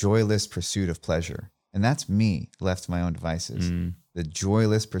joyless pursuit of pleasure. And that's me, left to my own devices. The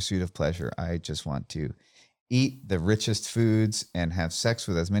joyless pursuit of pleasure. I just want to eat the richest foods and have sex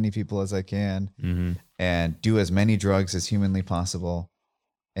with as many people as I can and do as many drugs as humanly possible.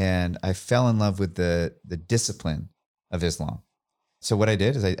 And I fell in love with the discipline of Islam. So what I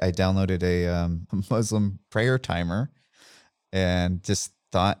did is I downloaded a Muslim prayer timer and just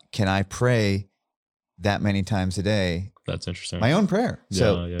thought, can I pray that many times a day? That's interesting. My own prayer.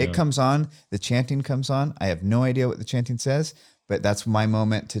 So it comes on, the chanting comes on. I have no idea what the chanting says, but that's my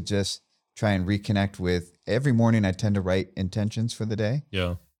moment to just try and reconnect with. Every morning I tend to write intentions for the day.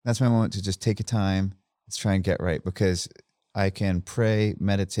 Yeah. That's my moment to just take a time. Let's try and get right, because I can pray,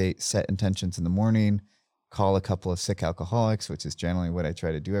 meditate, set intentions in the morning, call a couple of sick alcoholics, which is generally what I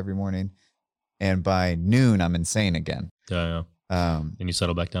try to do every morning. And by noon, I'm insane again. Yeah. And you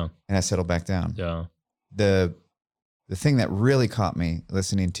settle back down. And I settle back down. Yeah. The thing that really caught me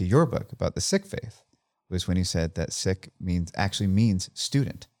listening to your book about the Sikh faith was when you said that Sikh actually means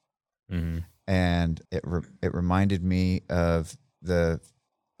student. And it reminded me of a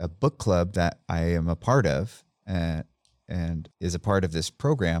book club that I am a part of, and is a part of this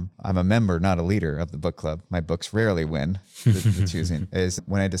program. I'm a member, not a leader of the book club. My books rarely win the choosing. Is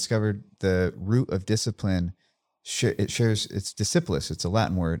when I discovered the root of discipline, it shares, it's discipulus, it's a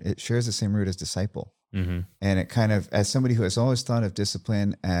Latin word. It shares the same root as disciple. And it kind of, as somebody who has always thought of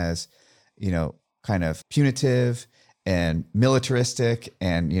discipline as, kind of punitive and militaristic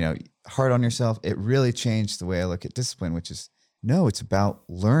and, hard on yourself, it really changed the way I look at discipline, which is, no, it's about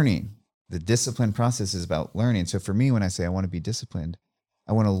learning. The discipline process is about learning. So for me, when I say I want to be disciplined,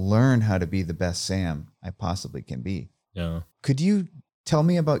 I want to learn how to be the best Sam I possibly can be. Yeah. Could you tell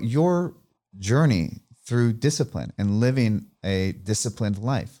me about your journey through discipline and living a disciplined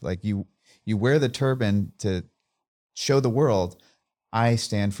life? Like you wear the turban to show the world, I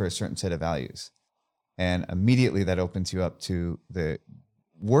stand for a certain set of values. And immediately that opens you up to the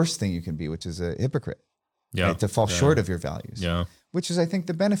worst thing you can be, which is a hypocrite. Yeah. Right? To fall short of your values. Yeah. Which is, I think,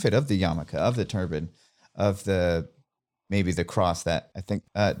 the benefit of the yarmulke, of the turban, of maybe the cross, that I think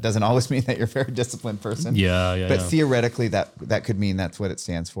doesn't always mean that you're a very disciplined person. Yeah. But theoretically, that could mean that's what it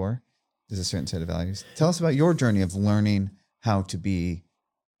stands for, is a certain set of values. Tell us about your journey of learning how to be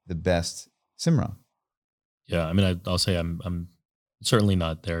the best Simran. Yeah, I mean, I'll say I'm certainly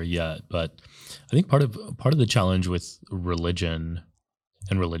not there yet, but I think part of the challenge with religion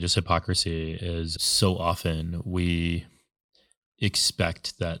and religious hypocrisy is so often we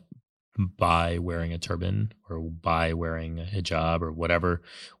expect that by wearing a turban or by wearing a hijab or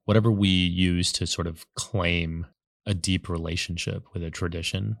whatever we use to sort of claim a deep relationship with a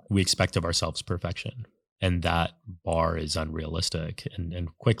tradition, we expect of ourselves perfection. And that bar is unrealistic. And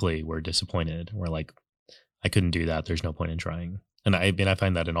quickly we're disappointed. We're like, I couldn't do that. There's no point in trying. And I mean, I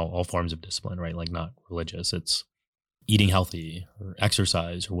find that in all forms of discipline, right? Like not religious. It's eating healthy or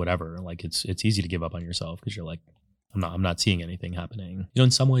exercise or whatever. Like it's easy to give up on yourself because you're like, I'm not seeing anything happening. You know,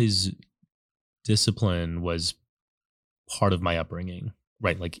 in some ways, discipline was part of my upbringing,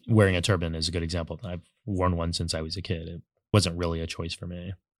 right? Like wearing a turban is a good example. I've worn one since I was a kid. It wasn't really a choice for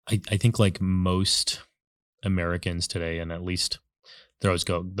me. I think like most Americans today, and at least those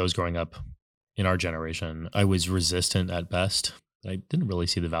growing up in our generation, I was resistant at best. I didn't really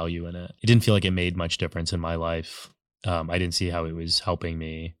see the value in it. It didn't feel like it made much difference in my life. I didn't see how it was helping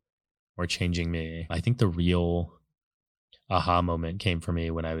me or changing me. I think the real aha moment came for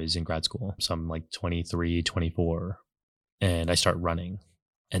me when I was in grad school. So I'm like 23, 24, and I start running.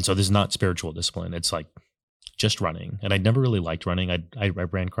 And so this is not spiritual discipline. It's like just running. And I'd never really liked running. I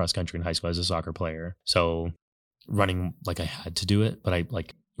ran cross country in high school as a soccer player. So running, like I had to do it, but I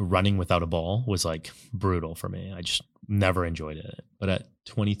like running without a ball was like brutal for me. I just never enjoyed it. But at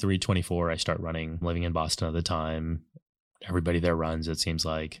 23, 24, I start running, living in Boston at the time. Everybody there runs, it seems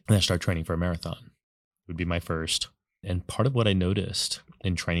like. And I start training for a marathon. It would be my first. And part of what I noticed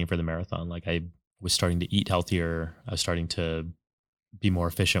in training for the marathon, like I was starting to eat healthier. I was starting to be more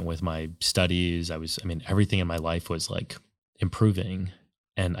efficient with my studies. Everything in my life was like improving,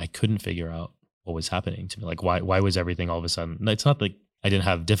 and I couldn't figure out what was happening to me. Like why was everything all of a sudden, it's not like I didn't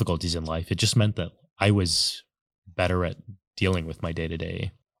have difficulties in life. It just meant that I was better at dealing with my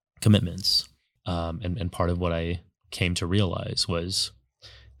day-to-day commitments. And part of what I came to realize was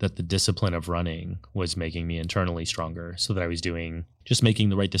that the discipline of running was making me internally stronger, so that I was making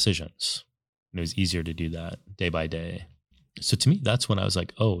the right decisions. And it was easier to do that day by day. So to me, that's when I was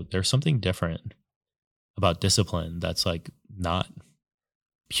like, oh, there's something different about discipline that's like not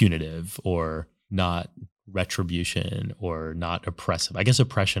punitive or not retribution or not oppressive. I guess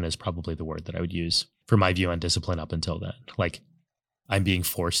oppression is probably the word that I would use for my view on discipline up until then. Like I'm being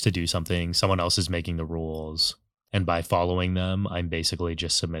forced to do something, someone else is making the rules, and by following them, I'm basically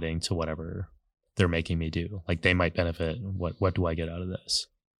just submitting to whatever they're making me do. Like they might benefit. What do I get out of this?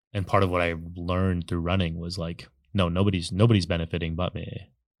 And part of what I learned through running was like, no, nobody's benefiting but me.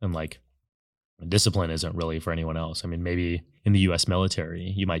 And like discipline isn't really for anyone else. I mean, maybe in the US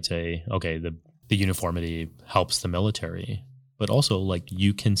military, you might say, okay, the uniformity helps the military, but also like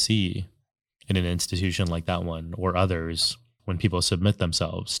you can see in an institution like that one or others, when people submit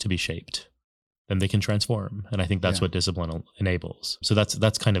themselves to be shaped, then they can transform. And I think that's what discipline enables. So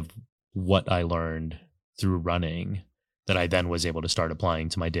that's kind of what I learned through running that I then was able to start applying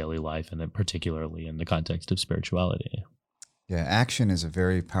to my daily life, and then particularly in the context of spirituality. Yeah, action is a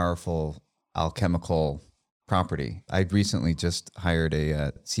very powerful alchemical property. I recently just hired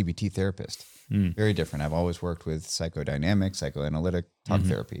a CBT therapist. Very different. I've always worked with psychodynamic, psychoanalytic, talk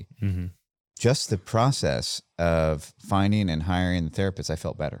therapy. Mm-hmm. Just the process of finding and hiring the therapist, I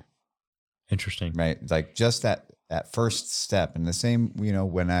felt better. Interesting. Right? Like just that first step. And the same,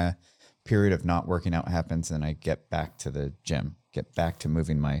 when a period of not working out happens and I get back to the gym, get back to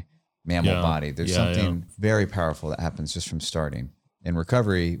moving my mammal body. There's something very powerful that happens just from starting. In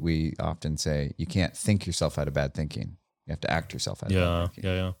recovery, we often say you can't think yourself out of bad thinking. You have to act yourself out of bad thinking.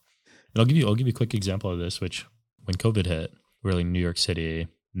 Yeah. And I'll give you a quick example of this, which when COVID hit, we were in New York City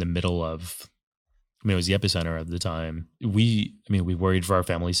in the middle of, it was the epicenter of the time. We worried for our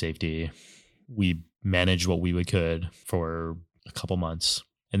family's safety. We managed what we could for a couple months,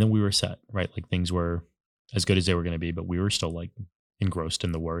 and then we were set, right? Like things were as good as they were going to be, but we were still like engrossed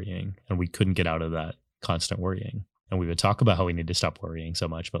in the worrying, and we couldn't get out of that constant worrying. And we would talk about how we need to stop worrying so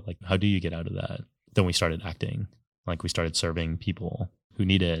much, but like, how do you get out of that? Then we started acting. Like we started serving people who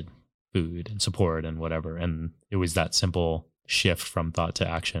needed food and support and whatever. And it was that simple shift from thought to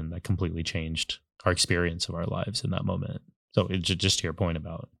action that completely changed our experience of our lives in that moment. So it's just to your point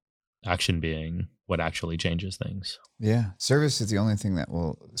about action being what actually changes things. Yeah. Service is the only thing that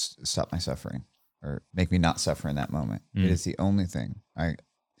will stop my suffering or make me not suffer in that moment. It is the only thing.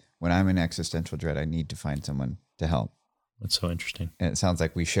 When I'm in existential dread, I need to find someone to help. That's so interesting. And it sounds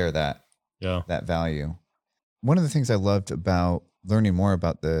like we share that value. One of the things I loved about learning more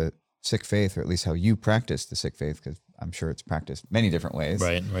about the Sikh faith, or at least how you practice the Sikh faith, because I'm sure it's practiced many different ways.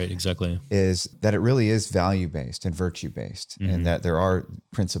 Right, exactly. Is that it really is value-based and virtue-based, and that there are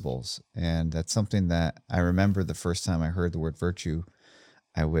principles. And that's something that I remember the first time I heard the word virtue,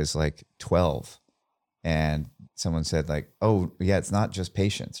 I was like 12. And someone said like, oh yeah, it's not just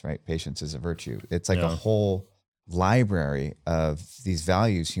patience, right? Patience is a virtue. It's like a whole library of these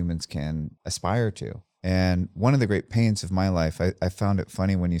values humans can aspire to. And one of the great pains of my life, I found it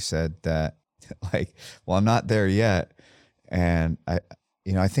funny when you said that Like, well, I'm not there yet. And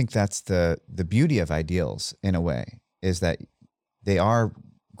I think that's the beauty of ideals in a way, is that they are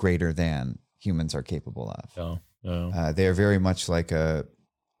greater than humans are capable of. They are very much like a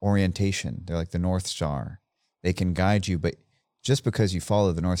orientation. They're like the North Star. They can guide you, but just because you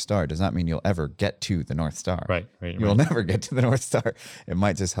follow the North Star does not mean you'll ever get to the North Star. Right. You'll never get to the North Star. It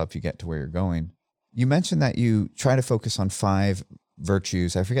might just help you get to where you're going. You mentioned that you try to focus on 5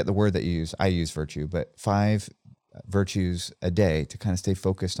 virtues. I forget the word that you use. I use virtue, but 5 virtues a day to kind of stay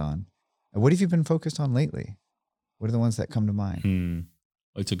focused on. And what have you been focused on lately? What are the ones that come to mind?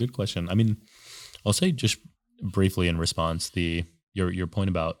 It's a good question. I mean, I'll say just briefly in response, your point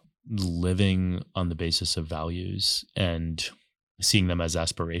about living on the basis of values and seeing them as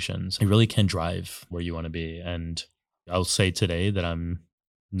aspirations, it really can drive where you want to be. And I'll say today that I'm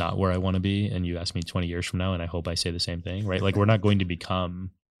not where I want to be. And you ask me 20 years from now, and I hope I say the same thing, right? Like, we're not going to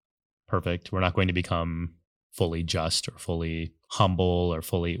become perfect. We're not going to become fully just or fully humble or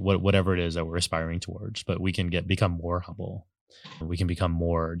fully whatever it is that we're aspiring towards, but we can become more humble. We can become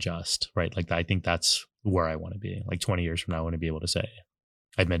more just, right? Like, I think that's where I want to be. Like 20 years from now, I want to be able to say,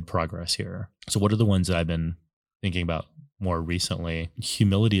 I've made progress here. So what are the ones that I've been thinking about more recently?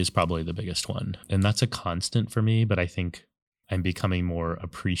 Humility is probably the biggest one. And that's a constant for me, but I think I'm becoming more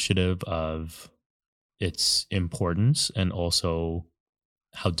appreciative of its importance and also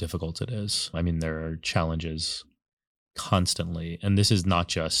how difficult it is. I mean, there are challenges constantly. And this is not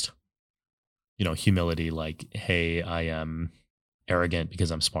just, humility like, hey, I am arrogant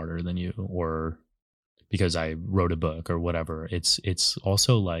because I'm smarter than you, or because I wrote a book or whatever. It's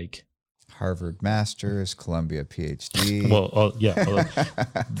also like Harvard Masters, Columbia PhD.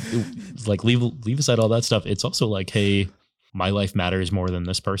 Like leave aside all that stuff. It's also like, hey, my life matters more than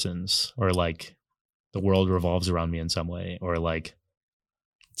this person's, or like the world revolves around me in some way, or like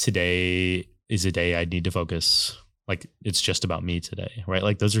today is a day I need to focus. Like, it's just about me today, right?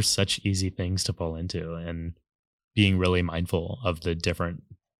 Like, those are such easy things to fall into, and being really mindful of the different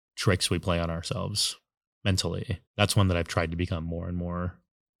tricks we play on ourselves mentally. That's one that I've tried to become more and more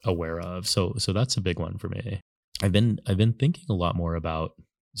aware of. So that's a big one for me. I've been thinking a lot more about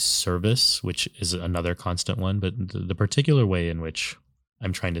service, which is another constant one, but the particular way in which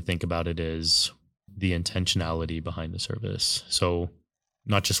I'm trying to think about it is the intentionality behind the service. So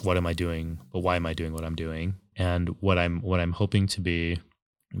not just what am I doing, but why am I doing what I'm doing? And what I'm hoping to be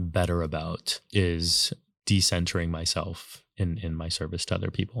better about is decentering myself in my service to other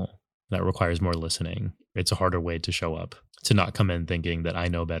people. That requires more listening. It's a harder way to show up, to not come in thinking that I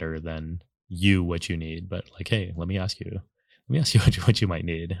know better than you what you need, but like, hey, let me ask you what you might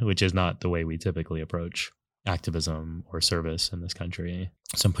need, which is not the way we typically approach activism or service in this country.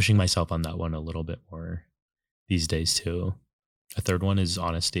 So I'm pushing myself on that one a little bit more these days too. A third one is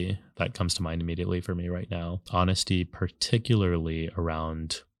honesty. That comes to mind immediately for me right now. Honesty, particularly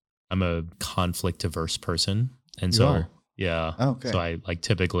around, I'm a conflict averse person. And so, yeah. Okay. So I like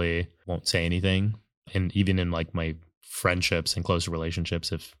typically won't say anything. And even in like my friendships and close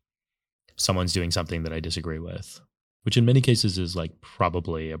relationships, if someone's doing something that I disagree with, which in many cases is like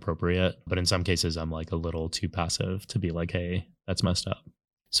probably appropriate, but in some cases I'm like a little too passive to be like, hey, that's messed up.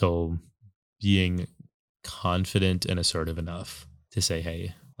 So being confident and assertive enough to say,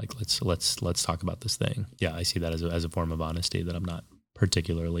 hey, like let's talk about this thing. Yeah, I see that as a form of honesty that I'm not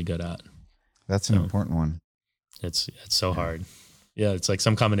particularly good at. That's an important one. It's so hard. Yeah, it's like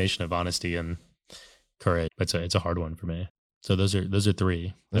some combination of honesty and courage, but it's a hard one for me. So those are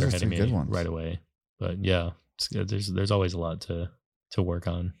 3 that are hitting me right away. But yeah, there's always a lot to work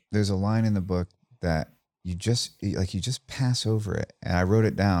on. There's a line in the book that you just pass over it, and I wrote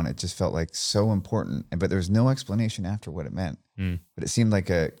it down. It just felt like so important, but there's no explanation after what it meant. But it seemed like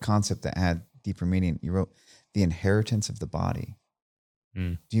a concept that had deeper meaning. You wrote the inheritance of the body.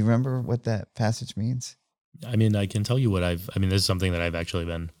 Do you remember what that passage means? I mean, I can tell you this is something that I've actually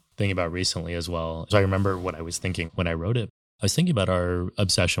been thinking about recently as well. So I remember what I was thinking when I wrote it. I was thinking about our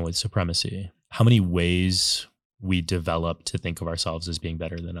obsession with supremacy, how many ways we develop to think of ourselves as being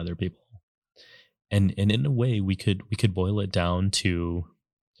better than other people. And in a way, we could boil it down to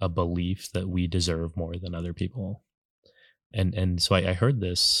a belief that we deserve more than other people. And so I heard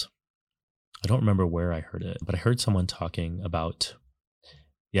this, I don't remember where I heard it, but I heard someone talking about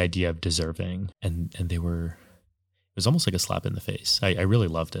the idea of deserving, and it was almost like a slap in the face. I really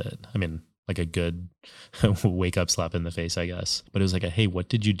loved it. I mean, like a good wake up slap in the face, I guess. But it was like hey, what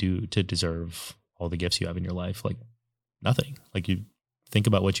did you do to deserve all the gifts you have in your life? Like nothing. Like, you think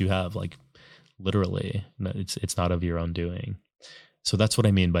about what you have, like literally, it's not of your own doing. So that's what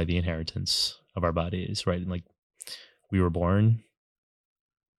I mean by the inheritance of our bodies, right? And like, we were born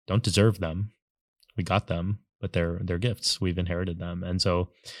don't deserve them. We got them, but they're gifts. We've inherited them. And so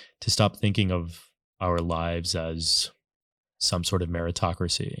to stop thinking of our lives as some sort of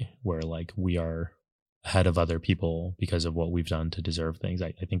meritocracy where like we are ahead of other people because of what we've done to deserve things.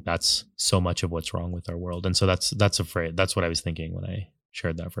 I think that's so much of what's wrong with our world. And so that's a phrase. That's what I was thinking when I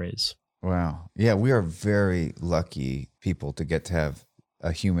shared that phrase. Wow. Yeah, we are very lucky people to get to have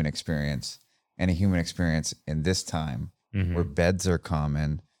a human experience, and a human experience in this time where beds are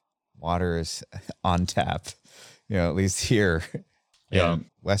common, water is on tap, at least here in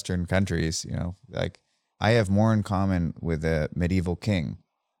Western countries, like I have more in common with a medieval king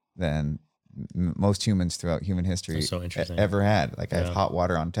than most humans throughout human history ever had. Like I have hot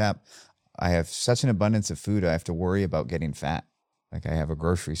water on tap. I have such an abundance of food. I have to worry about getting fat. Like I have a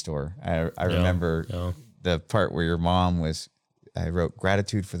grocery store. I remember the part where your mom I wrote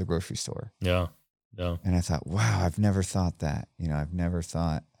gratitude for the grocery store. Yeah. Yeah. And I thought, wow, I've never thought that. I've never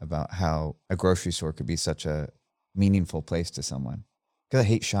thought about how a grocery store could be such a meaningful place to someone. Because I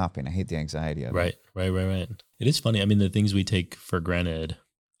hate shopping. I hate the anxiety of it. Right. It is funny. I mean, the things we take for granted.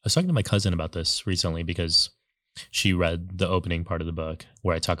 I was talking to my cousin about this recently because she read the opening part of the book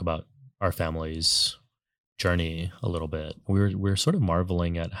where I talk about our family's journey a little bit. We're sort of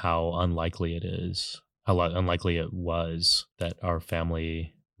marveling at how unlikely it was that our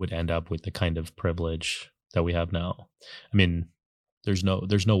family would end up with the kind of privilege that we have now. I mean, there's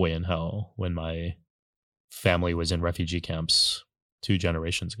no way in hell when my family was in refugee camps 2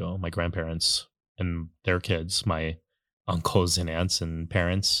 generations ago, my grandparents and their kids, my uncles and aunts and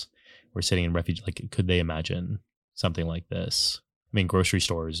parents were sitting in refugee. Like, could they imagine something like this? I mean, grocery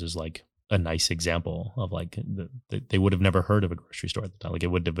stores is like a nice example of like they would have never heard of a grocery store at the time. Like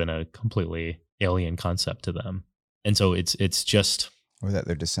it would have been a completely alien concept to them. And so it's just, or that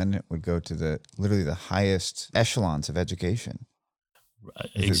their descendant would go to literally the highest echelons of education.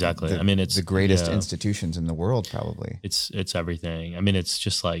 Exactly. I mean, it's the greatest institutions in the world, probably. It's everything. I mean, it's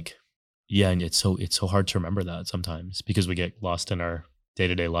just like, and it's so hard to remember that sometimes because we get lost in our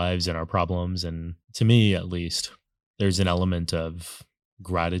day-to-day lives and our problems. And to me, at least, there's an element of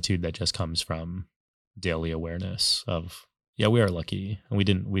gratitude that just comes from daily awareness of, we are lucky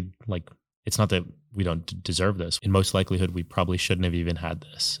and it's not that we don't deserve this. In most likelihood, we probably shouldn't have even had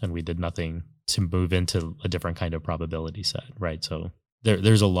this, and we did nothing to move into a different kind of probability set, right? So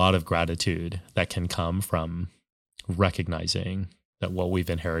there's a lot of gratitude that can come from recognizing that what we've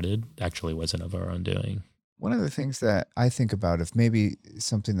inherited actually wasn't of our own doing. One of the things that I think about, if maybe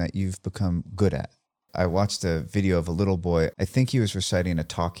something that you've become good at, I watched a video of a little boy. I think he was reciting a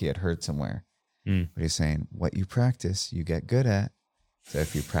talk he had heard somewhere, but he's saying, what you practice, you get good at. So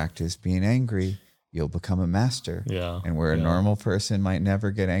if you practice being angry, you'll become a master. Yeah. And where a normal person might never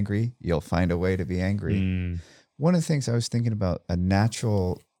get angry, you'll find a way to be angry. One of the things I was thinking about,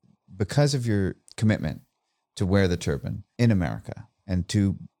 because of your commitment to wear the turban in America and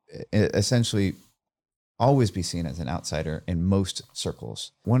to essentially always be seen as an outsider in most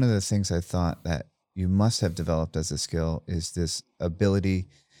circles. One of the things I thought that you must have developed as a skill is this ability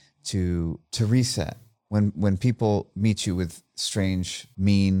to reset. When people meet you with strange,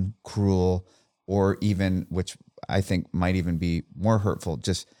 mean, cruel, or even, which I think might even be more hurtful,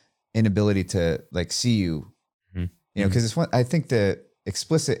 just inability to like see you, because it's I think the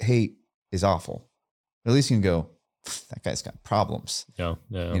explicit hate is awful. But at least you can go, that guy's got problems. Yeah.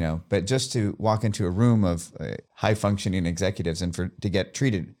 But just to walk into a room of high functioning executives and to get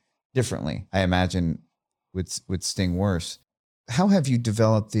treated differently, I imagine would sting worse. How have you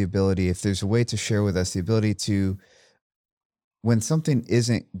developed the ability, if there's a way to share with us, the ability to, when something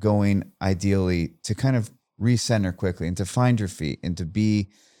isn't going ideally, to kind of recenter quickly and to find your feet and to be,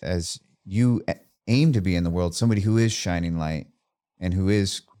 as you aim to be in the world, somebody who is shining light and who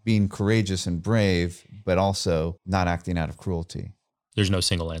is being courageous and brave, but also not acting out of cruelty? There's no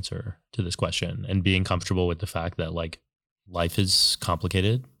single answer to this question, and being comfortable with the fact that like life is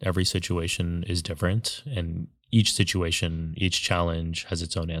complicated. Every situation is different, and each situation, each challenge has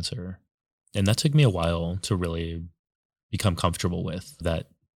its own answer. And that took me a while to really become comfortable with, that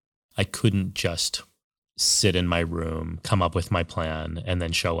I couldn't just sit in my room, come up with my plan, and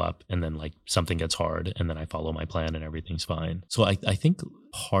then show up, and then like something gets hard, and then I follow my plan and everything's fine. So I think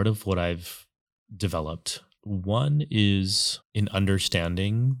part of what I've developed, one is in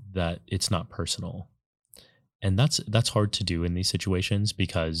understanding that it's not personal. And that's hard to do in these situations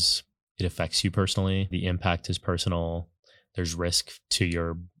because it affects you personally. The impact is personal. There's risk to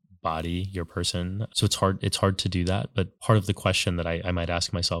your body, your person. So it's hard to do that. But part of the question that I might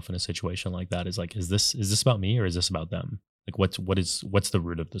ask myself in a situation like that is like, is this about me or is this about them? Like what's the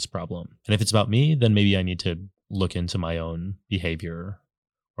root of this problem? And if it's about me, then maybe I need to look into my own behavior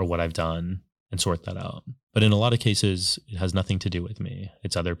or what I've done and sort that out. But in a lot of cases, it has nothing to do with me.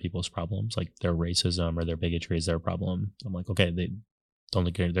 It's other people's problems, like their racism or their bigotry is their problem. I'm like, okay, they're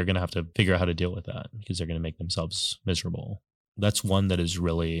going to have to figure out how to deal with that because they're going to make themselves miserable. That's one that has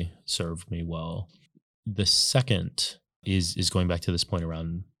really served me well. The second is going back to this point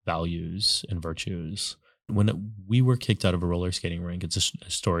around values and virtues. When we were kicked out of a roller skating rink, it's a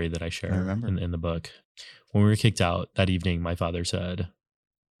story that I share in the book. When we were kicked out that evening, my father said,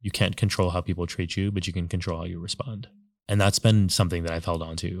 "You can't control how people treat you, but you can control how you respond." And that's been something that I've held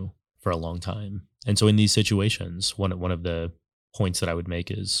on to for a long time. And so in these situations, one of the points that I would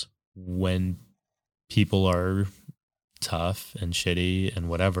make is when people are tough and shitty and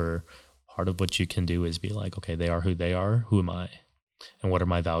whatever, part of what you can do is be like, okay, they are who they are. Who am I? And what are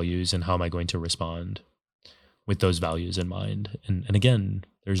my values? And how am I going to respond with those values in mind? And again,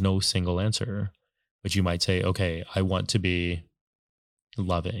 there's no single answer, but you might say, okay, I want to be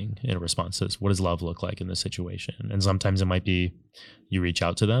loving in response to this. What does love look like in this situation? And sometimes it might be you reach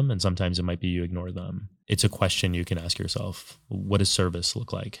out to them, and sometimes it might be you ignore them. It's a question you can ask yourself. What does service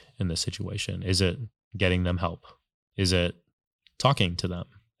look like in this situation? Is it getting them help? Is it talking to them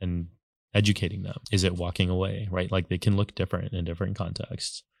and educating them? Is it walking away, right? Like they can look different in different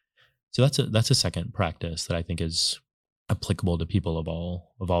contexts. So that's a second practice that I think is applicable to people of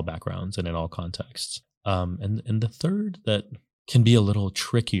all backgrounds and in all contexts. And the third that can be a little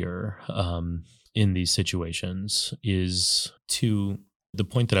trickier in these situations is to the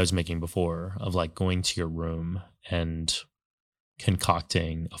point that I was making before of like going to your room and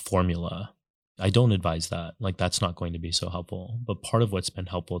concocting a formula. I don't advise that. Like that's not going to be so helpful. But part of what's been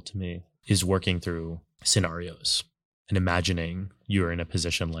helpful to me is working through scenarios and imagining you're in a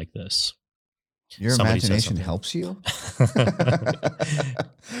position like this. Your imagination helps you?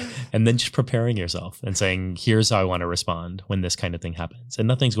 And then just preparing yourself and saying, here's how I want to respond when this kind of thing happens. And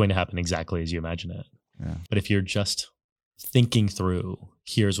nothing's going to happen exactly as you imagine it. Yeah. But if you're just thinking through,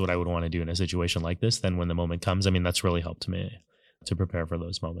 here's what I would want to do in a situation like this, then when the moment comes, I mean, that's really helped me to prepare for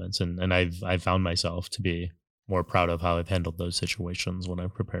those moments. And I've found myself to be more proud of how I've handled those situations when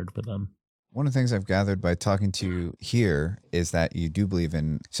I've prepared for them. One of the things I've gathered by talking to you here is that you do believe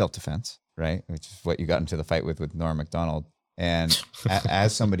in self-defense, right? Which is what you got into the fight with Norm Macdonald. And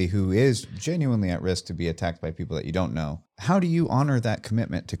as somebody who is genuinely at risk to be attacked by people that you don't know, how do you honor that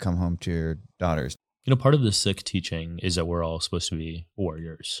commitment to come home to your daughters? You know, part of the Sikh teaching is that we're all supposed to be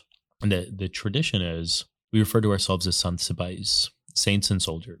warriors. And the tradition is we refer to ourselves as Sant Sipais, saints and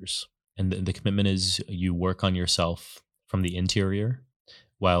soldiers. And the commitment is you work on yourself from the interior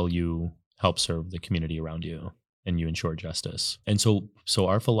while you help serve the community around you and you ensure justice. And so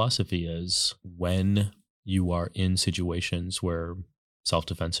our philosophy is when you are in situations where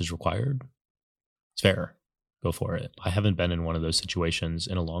self-defense is required, it's fair. Go for it. I haven't been in one of those situations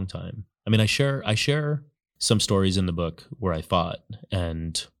in a long time. I mean, I share some stories in the book where I fought,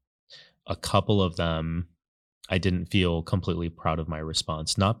 and a couple of them I didn't feel completely proud of my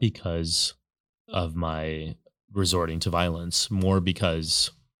response, not because of my resorting to violence, more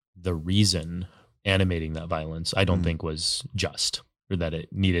because the reason animating that violence I don't think was just, or that it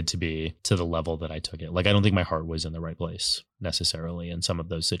needed to be to the level that I took it. Like, I don't think my heart was in the right place necessarily in some of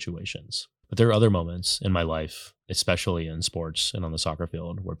those situations. But there are other moments in my life, especially in sports and on the soccer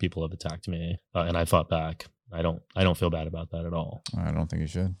field, where people have attacked me and I fought back. I don't feel bad about that at all. I don't think you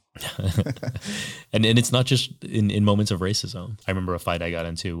should. and it's not just in moments of racism. I remember a fight I got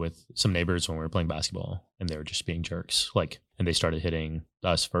into with some neighbors when we were playing basketball, and they were just being jerks. And they started hitting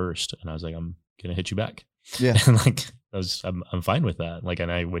us first, and I was like, I'm gonna hit you back. Yeah. And I'm fine with that. And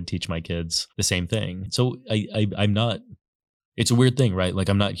I would teach my kids the same thing. So I'm not. It's a weird thing, right?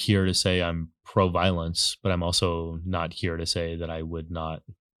 I'm not here to say I'm pro-violence, but I'm also not here to say that I would not.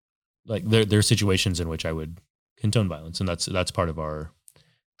 There are situations in which I would condone violence, and that's part of our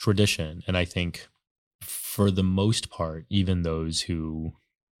tradition. And I think for the most part, even those who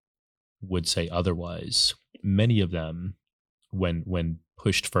would say otherwise, many of them, when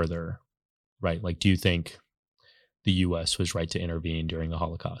pushed further, right? Do you think the U.S. was right to intervene during the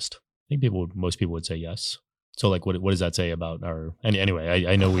Holocaust? I think most people would say yes. So what does that say about our, anyway,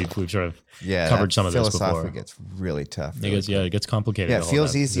 I know we've sort of covered some of this before. Philosophically gets really tough. It gets complicated. Yeah, it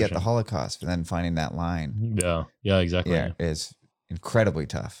feels easy at the Holocaust, but then finding that line. Yeah, exactly. Yeah, is incredibly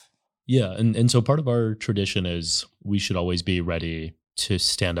tough. Yeah, and so part of our tradition is we should always be ready to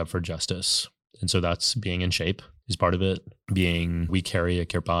stand up for justice. And so that's being in shape is part of it. We carry a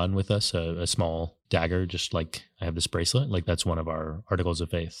kirpan with us, a small dagger, just like I have this bracelet. That's one of our articles of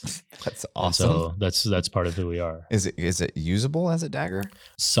faith. That's awesome. And so that's part of who we are. Is it usable as a dagger?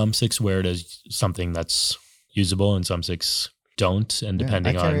 Some Sikhs wear it as something that's usable, and some Sikhs don't, and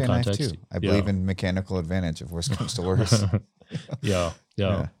depending I carry on a knife context. too. I believe in mechanical advantage if worse comes to worse. Yeah.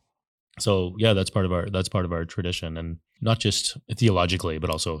 So yeah, that's part of our tradition, and not just theologically, but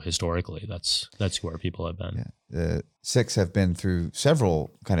also historically. That's who our people have been. Yeah. The Sikhs have been through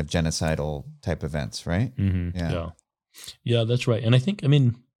several kind of genocidal type events, right? Mm-hmm. Yeah, that's right. And I think, I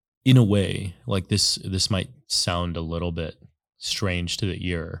mean, in a way, like this might sound a little bit strange to the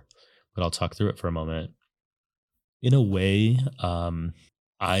ear, but I'll talk through it for a moment. In a way,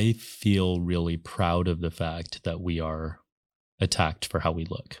 I feel really proud of the fact that we are attacked for how we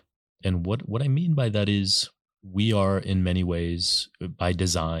look. And what I mean by that is we are in many ways by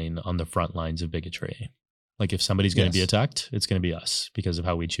design on the front lines of bigotry. Like if somebody's going to be attacked, it's going to be us because of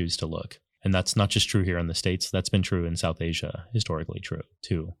how we choose to look. And that's not just true here in the States. That's been true in South Asia, historically true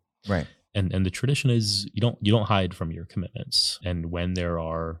too. Right. And the tradition is you don't hide from your commitments. And when there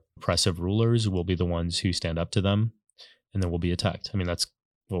are oppressive rulers, we'll be the ones who stand up to them, and then we'll be attacked. I mean, that's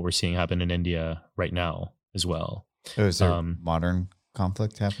what we're seeing happen in India right now as well. So is there modern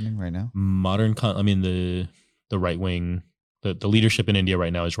conflict happening right now? I mean, the right wing, the leadership in India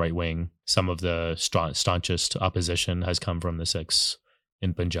right now is right wing. Some of the staunchest opposition has come from the Sikhs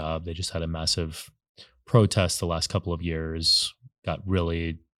in Punjab. They just had a massive protest the last couple of years, got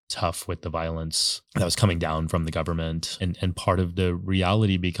really tough with the violence that was coming down from the government. And part of the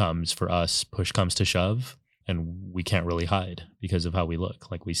reality becomes for us, push comes to shove, and we can't really hide because of how we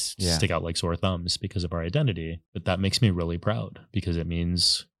look. Like we stick out like sore thumbs because of our identity. But that makes me really proud because it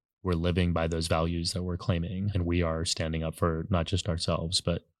means we're living by those values that we're claiming, and we are standing up for not just ourselves,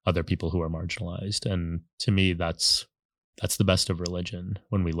 but other people who are marginalized. And to me, that's the best of religion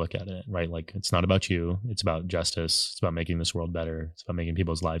when we look at it, right? Like it's not about you. It's about justice. It's about making this world better. It's about making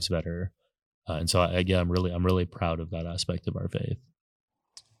people's lives better. And so I'm really proud of that aspect of our faith.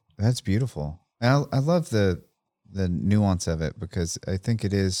 That's beautiful. And I love the nuance of it because I think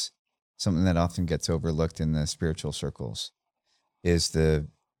it is something that often gets overlooked in the spiritual circles is the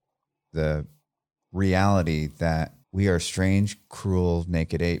reality that we are strange, cruel,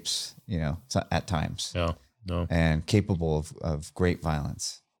 naked apes, at times. Yeah. No. And capable of great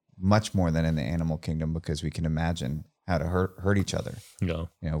violence, much more than in the animal kingdom because we can imagine how to hurt each other.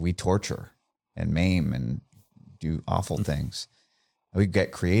 Yeah. We torture and maim and do awful things. We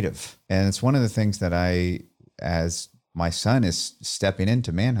get creative. And it's one of the things that as my son is stepping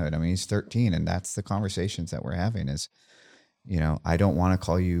into manhood, I mean, he's 13 and that's the conversations that we're having is, I don't want to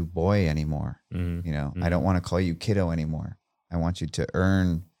call you boy anymore. I don't want to call you kiddo anymore. I want you to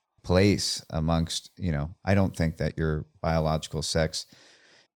earn place amongst, I don't think that your biological sex,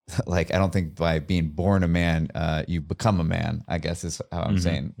 I don't think by being born a man, you become a man, I guess is how I'm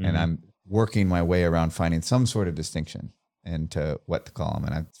saying. And I'm working my way around finding some sort of distinction into what to call him.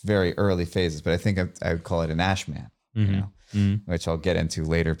 And it's very early phases, but I think I would call it an ash man, which I'll get into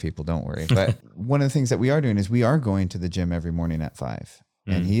later. People don't worry. But one of the things that we are doing is we are going to the gym every morning at 5.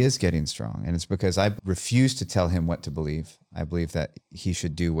 And he is getting strong. And it's because I refuse to tell him what to believe. I believe that he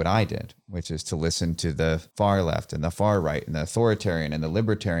should do what I did, which is to listen to the far left and the far right and the authoritarian and the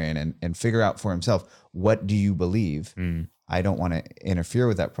libertarian and figure out for himself, what do you believe? I don't want to interfere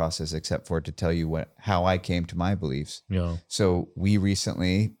with that process except for to tell you how I came to my beliefs. Yeah. So we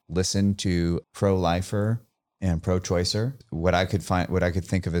recently listened to pro-lifer and pro-choicer, what I could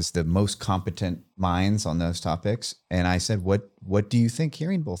think of as the most competent minds on those topics. And I said, what do you think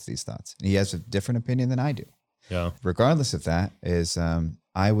hearing both these thoughts? And he has a different opinion than I do. Yeah. Regardless of that is,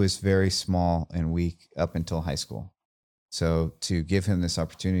 I was very small and weak up until high school. So to give him this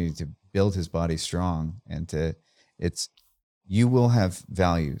opportunity to build his body strong you will have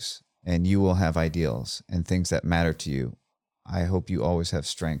values and you will have ideals and things that matter to you. I hope you always have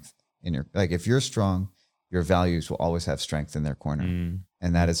strength in if you're strong, your values will always have strength in their corner.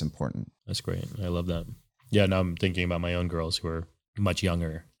 And that is important. That's great. I love that. Yeah. Now I'm thinking about my own girls who are much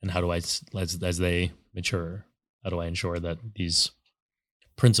younger and how do I, as they mature, how do I ensure that these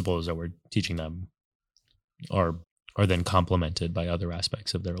principles that we're teaching them are then complemented by other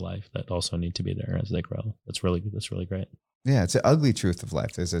aspects of their life that also need to be there as they grow. That's really great. Yeah, it's an ugly truth of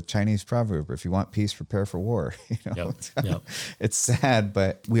life. There's a Chinese proverb: "If you want peace, prepare for war." It's sad,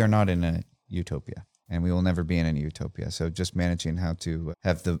 but we are not in a utopia, and we will never be in a utopia. So just managing how to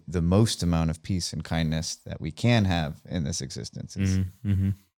have the most amount of peace and kindness that we can have in this existence.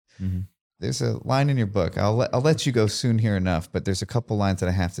 There's a line in your book. I'll let you go soon here enough, but there's a couple lines that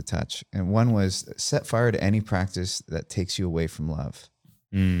I have to touch. And one was, "Set fire to any practice that takes you away from love."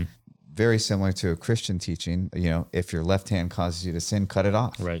 Very similar to a Christian teaching, if your left hand causes you to sin, cut it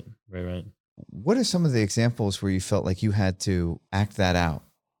off. Right. What are some of the examples where you felt like you had to act that out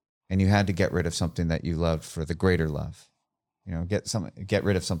and you had to get rid of something that you loved for the greater love? get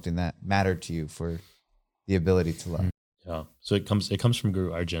rid of something that mattered to you for the ability to love. Yeah. So it comes from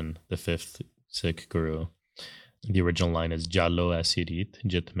Guru Arjan, the fifth Sikh guru. The original line is Jalo asirit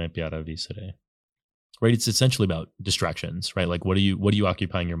jit mein pyara visare. Right. It's essentially about distractions, right? Like what are you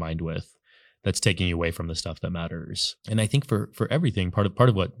occupying your mind with that's taking you away from the stuff that matters? And I think for everything, part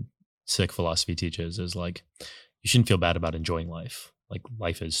of what Sikh philosophy teaches is like you shouldn't feel bad about enjoying life. Like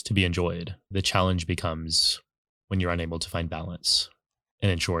life is to be enjoyed. The challenge becomes when you're unable to find balance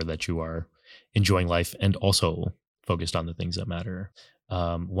and ensure that you are enjoying life and also focused on the things that matter.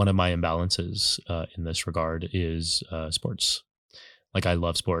 One of my imbalances in this regard is sports. Like I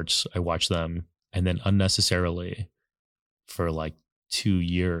love sports. I watch them. And then unnecessarily for like 2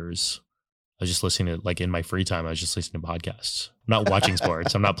 years, I was just listening to, like in my free time, I was just listening to podcasts. I'm not watching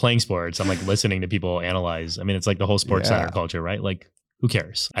sports. I'm not playing sports. I'm like listening to people analyze. I mean, it's like the whole sports center culture, right? Like who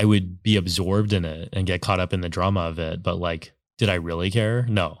cares? I would be absorbed in it and get caught up in the drama of it. But like, did I really care?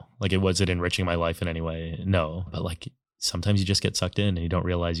 No. Like was it enriching my life in any way? No. But like sometimes you just get sucked in and you don't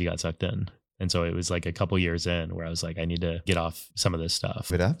realize you got sucked in. And so it was like a couple years in where I was like, I need to get off some of this stuff.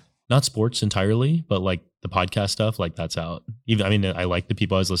 Give it up? Not sports entirely, but like the podcast stuff, like that's out. Even, I mean, I like the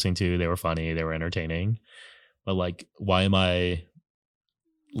people I was listening to. They were funny. They were entertaining. But like, why am I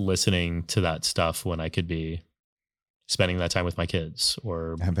listening to that stuff when I could be spending that time with my kids?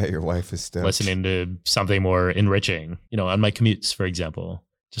 Or I bet your wife is stoked. Listening to something more enriching, on my commutes, for example,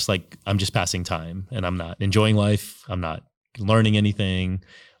 just like I'm just passing time and I'm not enjoying life. I'm not learning anything.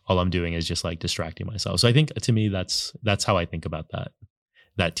 All I'm doing is just like distracting myself. So I think to me, that's how I think about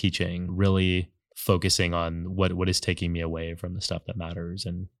that teaching, really focusing on what is taking me away from the stuff that matters,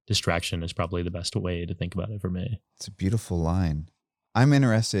 and distraction is probably the best way to think about it for me. It's a beautiful line. I'm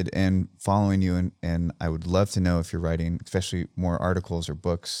interested in following you, and I would love to know if you're writing, especially more articles or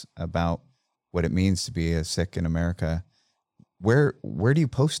books about what it means to be a Sikh in America. Where do you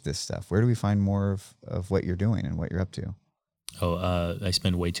post this stuff? Where do we find more of what you're doing and what you're up to? I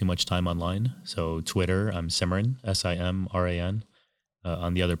spend way too much time online. So Twitter, I'm Simran, Simran.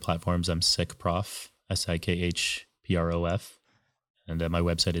 On the other platforms, I'm Sikhprof, Sikhprof. And my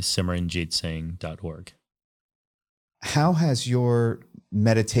website is simranjeetsing.org. How has your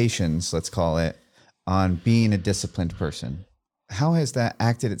meditations, let's call it, on being a disciplined person, how has that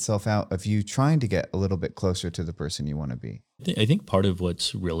acted itself out of you trying to get a little bit closer to the person you want to be? I think part of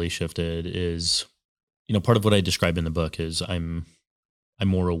what's really shifted is, part of what I describe in the book is I'm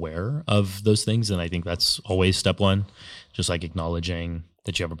more aware of those things. And I think that's always step one, just like acknowledging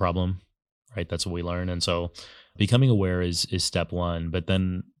that you have a problem, right? That's what we learn. And so becoming aware is step one, but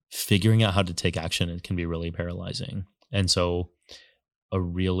then figuring out how to take action, it can be really paralyzing. And so a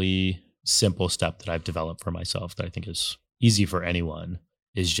really simple step that I've developed for myself that I think is easy for anyone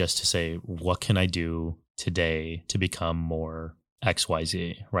is just to say, what can I do today to become more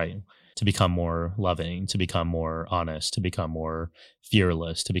XYZ, right? To become more loving, to become more honest, to become more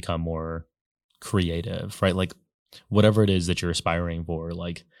fearless, to become more creative, right? Like whatever it is that you're aspiring for,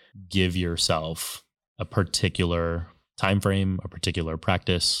 like give yourself a particular time frame, a particular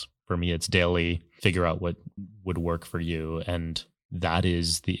practice. For me, it's daily. Figure out what would work for you. And that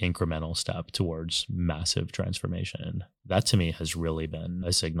is the incremental step towards massive transformation. That to me has really been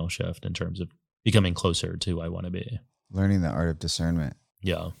a signal shift in terms of becoming closer to who I want to be. Learning the art of discernment.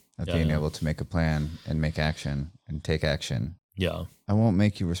 Yeah. Of being able to make a plan and make action and take action. Yeah. I won't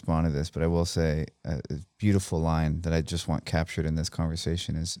make you respond to this, but I will say a beautiful line that I just want captured in this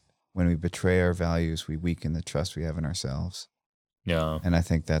conversation is, when we betray our values, we weaken the trust we have in ourselves. Yeah. And I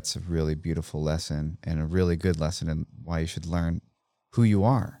think that's a really beautiful lesson and a really good lesson in why you should learn who you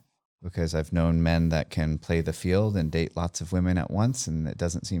are. Because I've known men that can play the field and date lots of women at once and it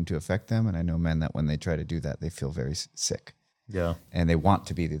doesn't seem to affect them. And I know men that when they try to do that, they feel very sick. Yeah. And they want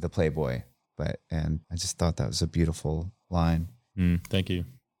to be the playboy. And I just thought that was a beautiful line. Thank you.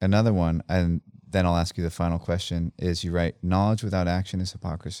 Another one, and then I'll ask you the final question, is you write, knowledge without action is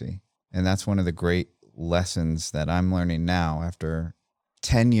hypocrisy. And that's one of the great lessons that I'm learning now after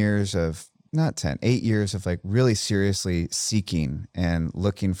 8 years of like really seriously seeking and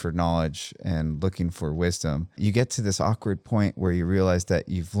looking for knowledge and looking for wisdom. You get to this awkward point where you realize that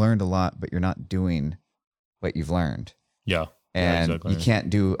you've learned a lot, but you're not doing what you've learned. Yeah. And exactly. You can't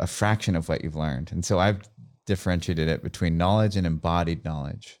do a fraction of what you've learned. And so I've differentiated it between knowledge and embodied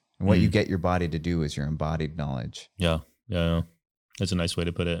knowledge. And what you get your body to do is your embodied knowledge. Yeah. That's a nice way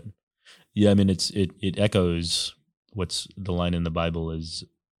to put it. Yeah. I mean, it echoes what's the line in the Bible is,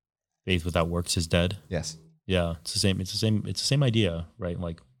 faith without works is dead. Yes. Yeah. It's the same idea, right?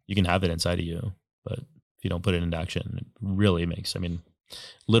 Like you can have it inside of you, but if you don't put it into action, it literally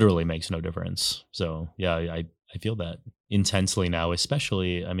makes no difference. So yeah, I feel that. intensely now,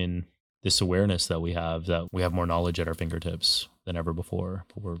 especially, I mean, this awareness that we have more knowledge at our fingertips than ever before,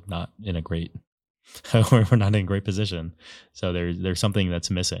 but we're not in a great we're not in a great position. So there's something that's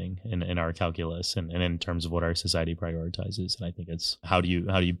missing in our calculus and in terms of what our society prioritizes. And I think it's how do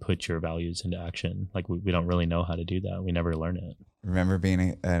you put your values into action? Like we don't really know how to do that. We never learn it. Remember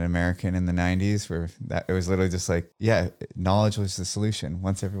being an American in the 90s where that it was literally just like, yeah, knowledge was the solution.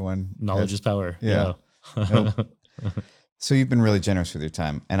 Once everyone Knowledge is power. Yeah. Nope. So you've been really generous with your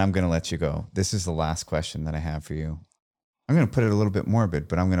time, and I'm going to let you go. This is the last question that I have for you. I'm going to put it a little bit morbid,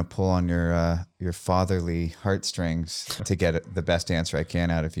 but I'm going to pull on your fatherly heartstrings to get the best answer I can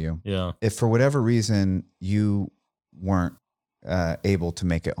out of you. Yeah. If for whatever reason you weren't able to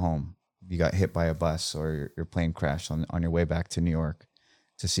make it home, you got hit by a bus or your plane crashed on your way back to New York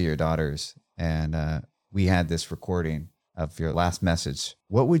to see your daughters, and we had this recording of your last message,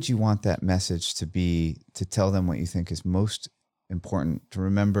 what would you want that message to be, to tell them what you think is most important to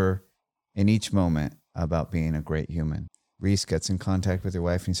remember in each moment about being a great human? Reese gets in contact with your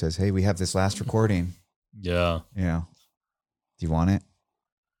wife and he says, hey, we have this last recording. Yeah. You know, do you want it?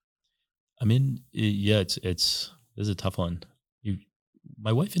 I mean, yeah, this is a tough one.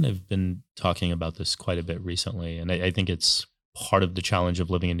 My wife and I have been talking about this quite a bit recently, and I think it's part of the challenge of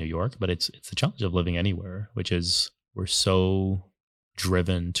living in New York, but it's the challenge of living anywhere, which is we're so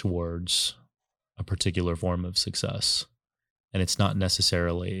driven towards a particular form of success, and it's not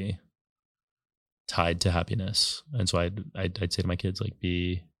necessarily tied to happiness. And so I'd say to my kids, like,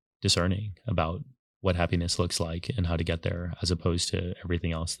 be discerning about what happiness looks like and how to get there, as opposed to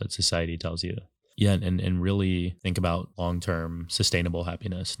everything else that society tells you. Yeah, and really think about long-term sustainable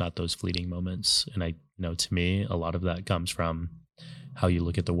happiness, not those fleeting moments. And to me, a lot of that comes from how you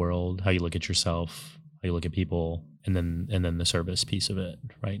look at the world, how you look at yourself, how you look at people, and then the service piece of it,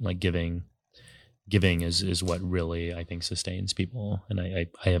 right? Like giving is what really, I think, sustains people. And I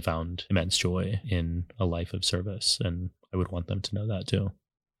have found immense joy in a life of service, and I would want them to know that too.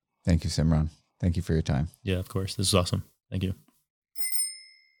 Thank you, Simran. Thank you for your time. Yeah, of course. This is awesome. Thank you.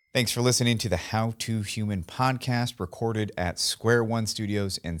 Thanks for listening to the How to Human podcast, recorded at Square One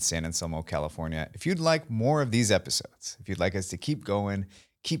Studios in San Anselmo, California. If you'd like more of these episodes, if you'd like us to keep going,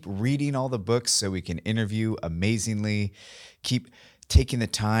 keep reading all the books so we can interview amazingly, keep taking the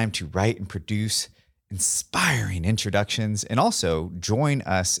time to write and produce inspiring introductions, and also join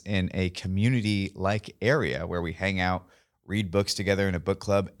us in a community-like area where we hang out, read books together in a book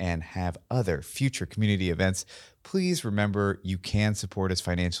club, and have other future community events, please remember you can support us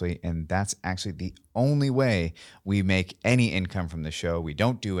financially, and that's actually the only way we make any income from the show. We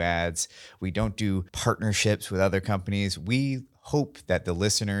don't do ads. We don't do partnerships with other companies. We hope that the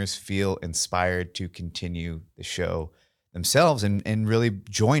listeners feel inspired to continue the show themselves and really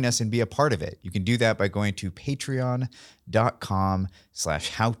join us and be a part of it. You can do that by going to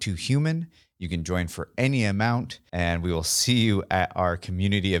patreon.com/howtohuman. You can join for any amount, and we will see you at our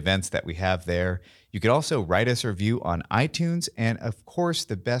community events that we have there. You could also write us a review on iTunes. And of course,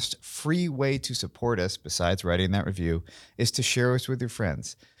 the best free way to support us, besides writing that review, is to share us with your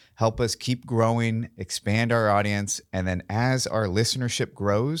friends. Help us keep growing, expand our audience. And then as our listenership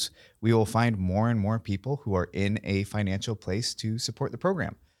grows, we will find more and more people who are in a financial place to support the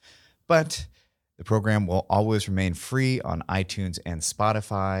program. But the program will always remain free on iTunes and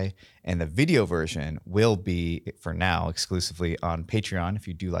Spotify, and the video version will be, for now, exclusively on Patreon if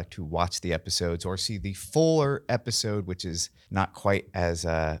you do like to watch the episodes or see the fuller episode, which is not quite as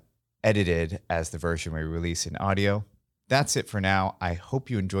edited as the version we release in audio. That's it for now. I hope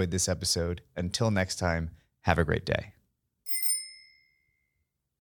you enjoyed this episode. Until next time, have a great day.